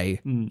guy,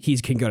 he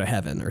can go to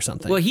heaven or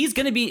something? Well, he's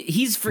gonna be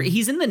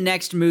he's in the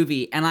next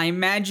movie, and I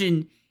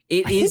imagine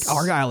I think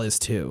Argyle is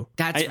too.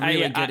 That's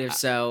really good. If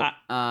so,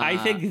 I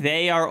think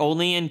they are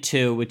only in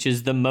 2, which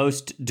is the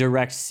most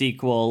direct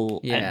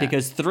sequel. Yeah.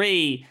 Because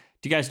 3.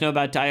 Do you guys know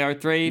about Die Hard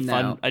 3? No.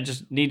 Fun. I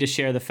just need to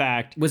share the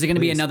fact. was it going to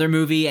be another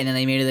movie, and then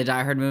they made it a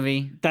Die Hard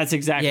movie? That's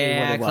exactly what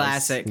Yeah, it was.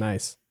 classic.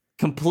 Nice.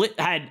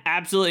 Had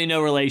absolutely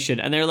no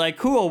relation, and they're like,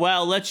 "Cool,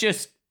 well, let's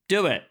just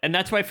do it." And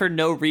that's why, for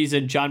no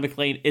reason, John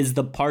McClane is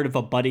the part of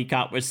a buddy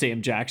cop with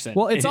Sam Jackson.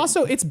 Well,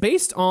 it's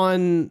based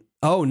on.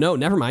 Oh no,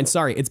 never mind.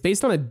 Sorry, it's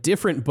based on a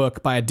different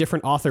book by a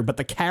different author, but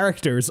the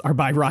characters are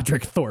by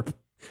Roderick Thorpe,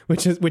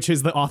 which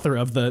is the author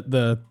of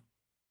the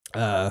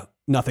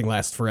Nothing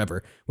Lasts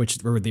Forever, which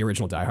the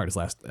original Die Hard is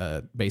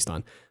based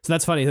on. So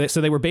that's funny.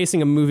 So they were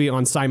basing a movie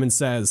on Simon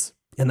Says,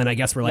 and then I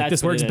guess we're like, That's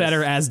this what works it is.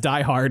 better as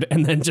Die Hard,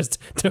 and then just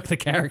took the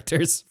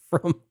characters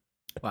from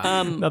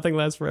Wow. Nothing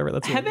Lasts Forever.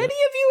 That's have really any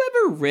of you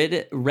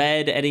ever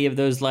read any of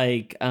those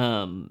like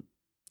Tom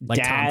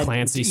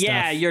Clancy stuff?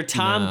 Yeah, your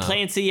Tom No.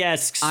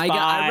 Clancy-esque spy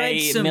I read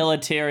some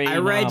military. I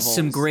read novels.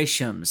 some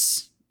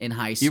Grishams in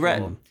high school. You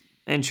read?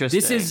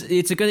 Interesting.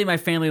 It's a good thing my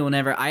family will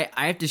never. I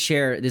have to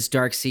share this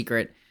dark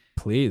secret.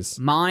 Please.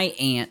 My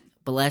aunt,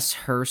 bless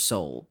her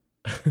soul,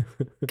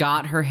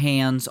 got her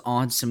hands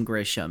on some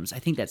Grishams. I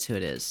think that's who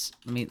it is.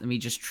 Let me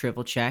just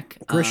triple check.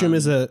 Grisham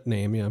is a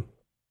name, yeah.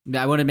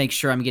 I want to make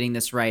sure I'm getting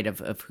this right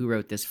of who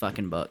wrote this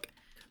fucking book.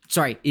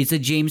 Sorry, it's a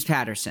James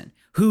Patterson,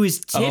 who is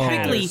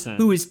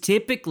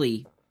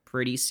typically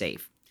pretty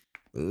safe.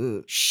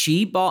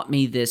 She bought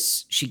me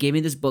this. She gave me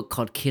this book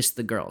called Kiss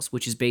the Girls,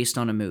 which is based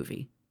on a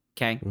movie.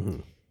 Okay,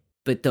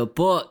 but the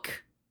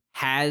book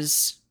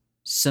has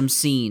some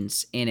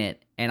scenes in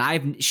it,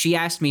 and she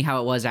asked me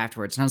how it was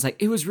afterwards, and I was like,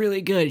 it was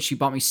really good. She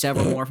bought me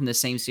several more from the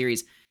same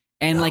series,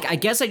 and like, I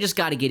guess I just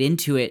got to get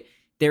into it.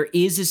 There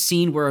is a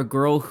scene where a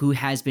girl who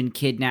has been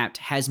kidnapped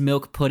has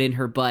milk put in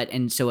her butt,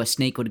 and so a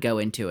snake would go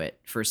into it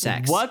for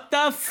sex. What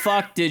the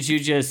fuck did you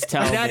just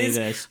tell That me is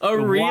this? a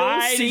real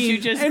Why did scene.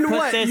 you just And put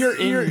what? this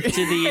You're- into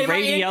the Hey,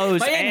 radio's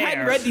my aunt hadn't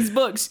air? read these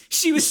books.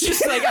 She was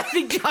just like, I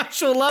think Josh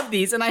will love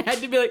these, and I had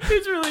to be like,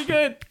 it's really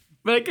good,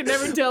 but I could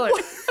never tell her.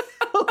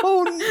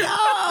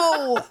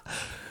 Oh no!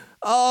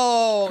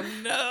 Oh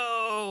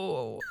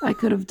no! I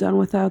could have done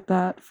without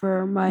that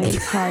for my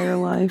entire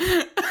life.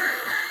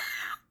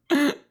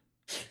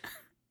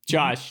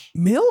 Josh.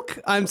 Milk?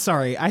 I'm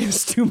sorry. I have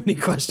too many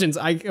questions.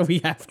 We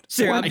have.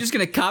 Sarah, I'm just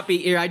gonna copy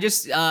here.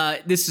 This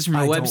is from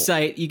a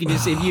website. You can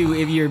just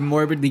if you're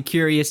morbidly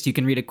curious, you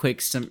can read a quick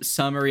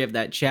summary of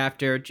that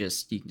chapter.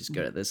 You can just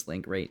go to this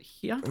link right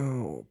here.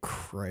 Oh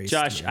Christ,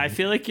 Josh, man. I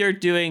feel like you're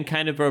doing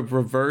kind of a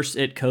reverse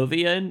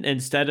Itkovian.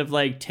 Instead of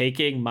like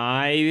taking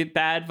my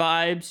bad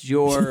vibes,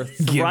 you're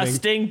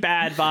thrusting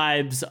bad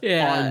vibes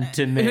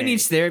onto me. Who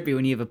needs therapy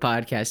when you have a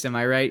podcast? Am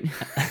I right?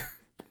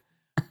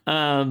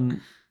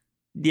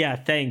 Yeah,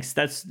 thanks.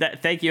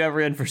 Thank you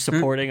everyone for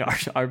supporting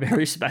our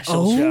very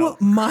special show.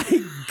 Oh my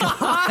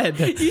God.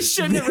 You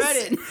shouldn't have read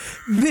it.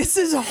 This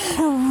is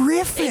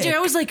horrific. AJ, I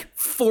was like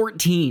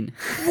 14.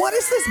 What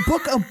is this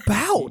book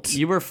about?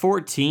 You were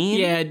 14?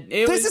 Yeah,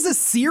 This is a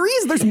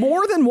series? There's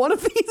more than one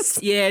of these?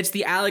 Yeah, it's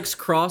the Alex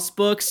Cross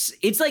books.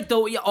 It's like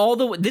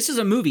this is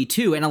a movie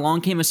too, and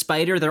Along Came a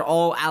Spider. They're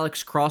all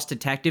Alex Cross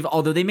detective,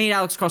 although they made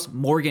Alex Cross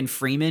Morgan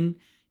Freeman.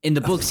 In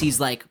the books, he's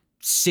like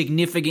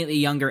significantly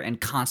younger and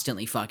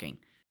constantly fucking.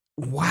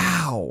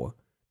 Wow.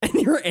 And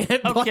your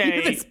aunt bought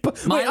you this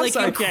book. My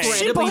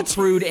incredibly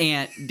prude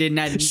aunt did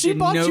no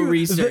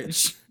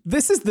research.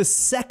 This is the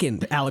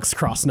second Alex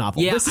Cross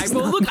novel. Yeah,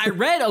 I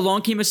read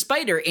Along Came a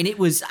Spider, and it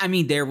was,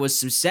 there was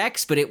some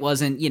sex, but it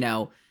wasn't,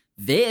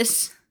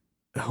 this.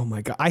 Oh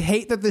my God. I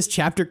hate that this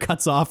chapter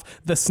cuts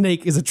off, the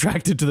snake is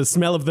attracted to the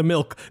smell of the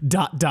milk, ...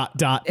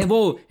 And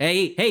whoa,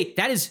 hey,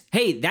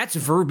 that's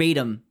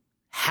verbatim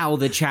how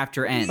the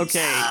chapter ends.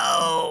 Okay.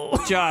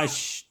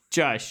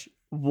 Josh,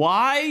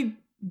 why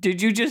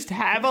did you just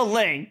have a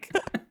link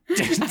to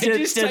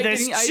this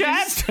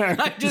chapter?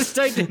 I just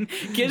typed in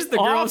 "kiss the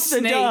girl Off the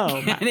snake,"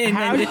 dome. and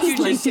then you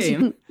linked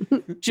him.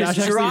 Just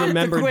Josh drop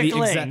remembered the quick the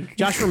link.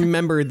 Josh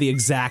remembered the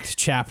exact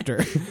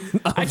chapter.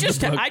 I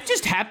just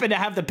happen to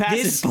have the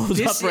passage pulled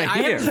up right I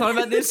here. haven't thought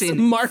about this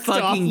in marked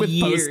fucking off with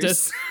years.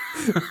 Post-its.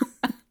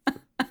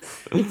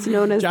 It's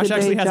known as Josh the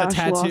actually day has a Josh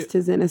tattoo. lost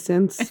his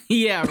innocence.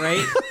 Yeah,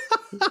 right.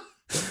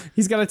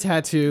 He's got a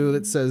tattoo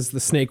that says the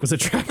snake was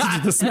attracted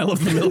to the smell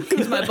of the milk.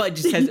 Because my butt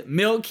just has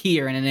milk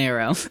here and an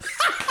arrow.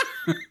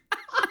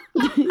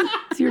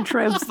 It's your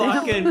tramp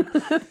stamp. Fucking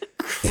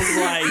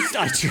Christ,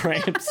 a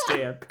tramp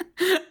stamp.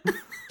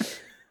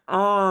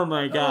 Oh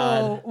my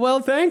God. Oh, well,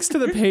 thanks to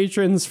the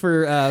patrons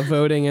for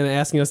voting and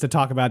asking us to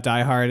talk about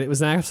Die Hard. It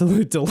was an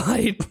absolute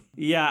delight.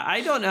 Yeah,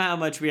 I don't know how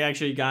much we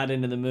actually got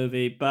into the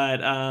movie,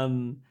 but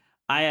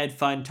I had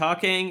fun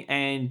talking.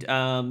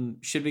 And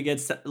should we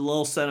get a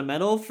little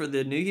sentimental for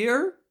the new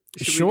year?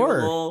 Should we do Sure.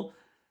 a little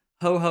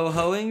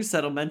ho-ho-hoing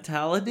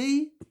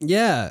sentimentality?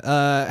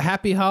 Yeah.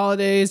 Happy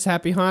holidays.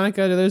 Happy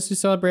Hanukkah to those who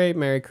celebrate.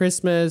 Merry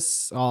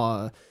Christmas.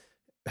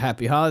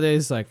 Happy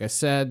holidays, like I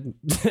said.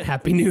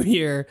 Happy New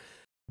Year.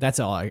 That's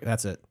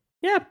it.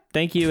 Yeah.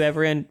 Thank you,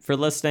 everyone, for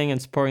listening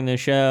and supporting the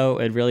show.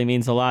 It really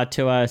means a lot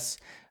to us.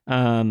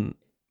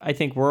 I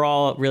think we're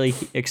all really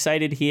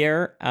excited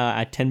here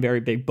at 10 Very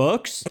Big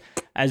Books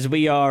as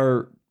we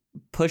are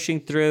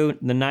pushing through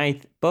the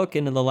 9th book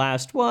into the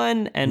last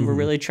one, and we're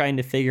really trying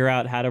to figure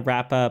out how to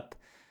wrap up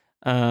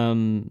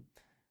our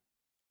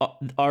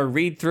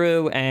read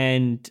through.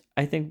 And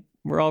I think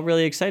we're all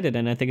really excited,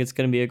 and I think it's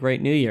going to be a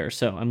great new year.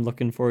 So I'm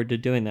looking forward to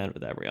doing that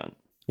with everyone.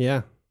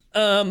 Yeah.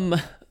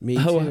 Me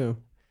too.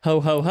 Ho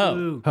ho ho.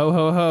 Ooh. Ho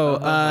ho ho.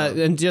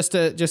 And just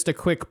a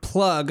quick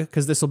plug,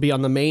 because this will be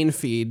on the main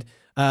feed.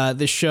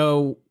 This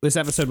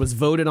episode was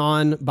voted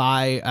on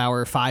by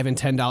our $5 and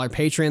 $10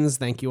 patrons.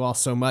 Thank you all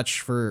so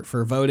much for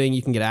voting.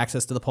 You can get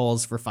access to the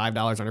polls for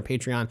 $5 on our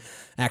Patreon,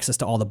 access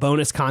to all the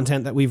bonus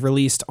content that we've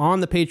released on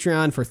the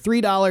Patreon for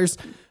 $3.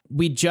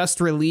 We just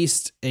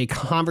released a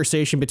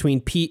conversation between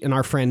Pete and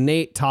our friend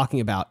Nate talking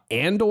about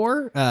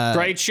Andor.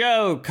 Great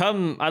show.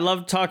 Come. I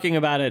love talking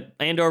about it.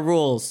 Andor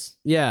rules.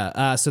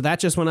 Yeah. So that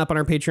just went up on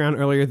our Patreon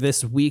earlier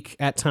this week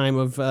at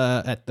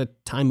the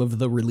time of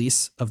the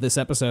release of this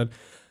episode.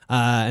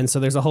 And so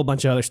there's a whole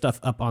bunch of other stuff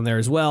up on there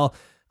as well.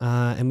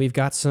 And we've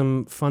got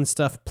some fun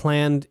stuff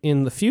planned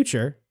in the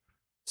future.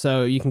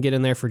 So you can get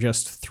in there for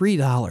just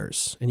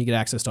 $3 and you get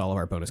access to all of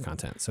our bonus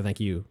content. So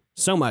thank you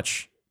so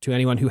much to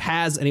anyone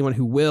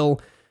who will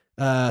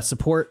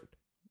support.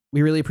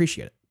 We really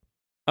appreciate it.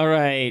 All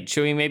right.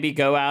 Should we maybe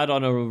go out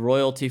on a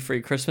royalty-free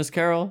Christmas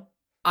carol?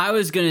 I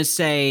was going to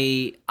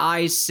say,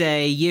 I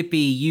say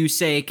yippee, you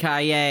say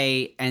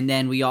kaye, and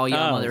then we all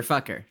yell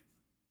motherfucker.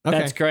 Okay.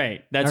 That's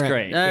great. That's All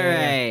right. great. All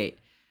right.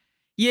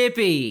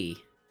 Yippee.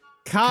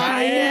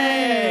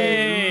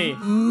 Kaye!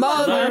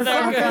 Motherfucker!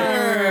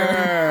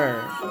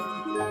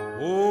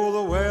 Oh,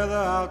 the weather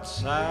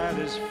outside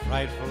is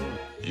frightful.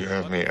 You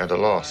have me at a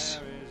loss.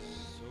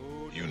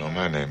 You know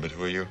my name, but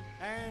who are you?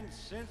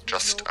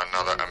 Just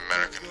another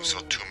American who saw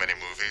too many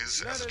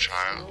movies as a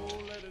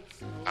child.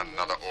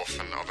 Another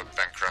orphan of a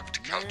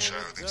bankrupt culture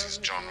who thinks he's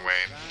John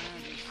Wayne,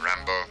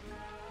 Rambo,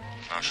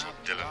 Marshall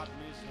Dillon.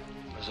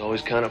 I was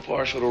always kind of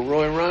partial to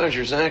Roy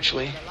Rogers,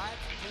 actually.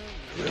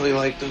 I really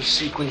like those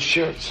sequin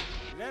shirts.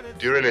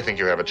 Do you really think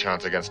you have a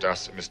chance against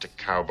us, Mr.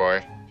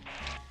 Cowboy?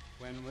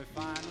 when we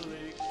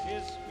finally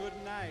kiss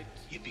goodnight.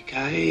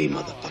 Yippee-ki-yay,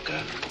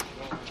 motherfucker.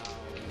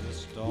 The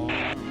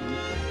storm.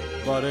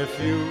 But if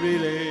you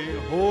really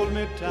hold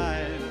me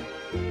tight,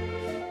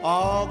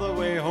 all the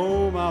way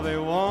home I'll be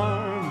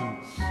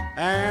warm,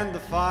 and the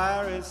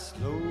fire is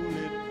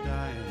slowly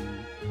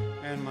dying,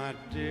 and my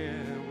dear,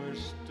 we're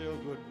still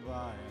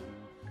goodbying.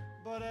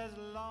 But as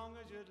long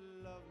as you'd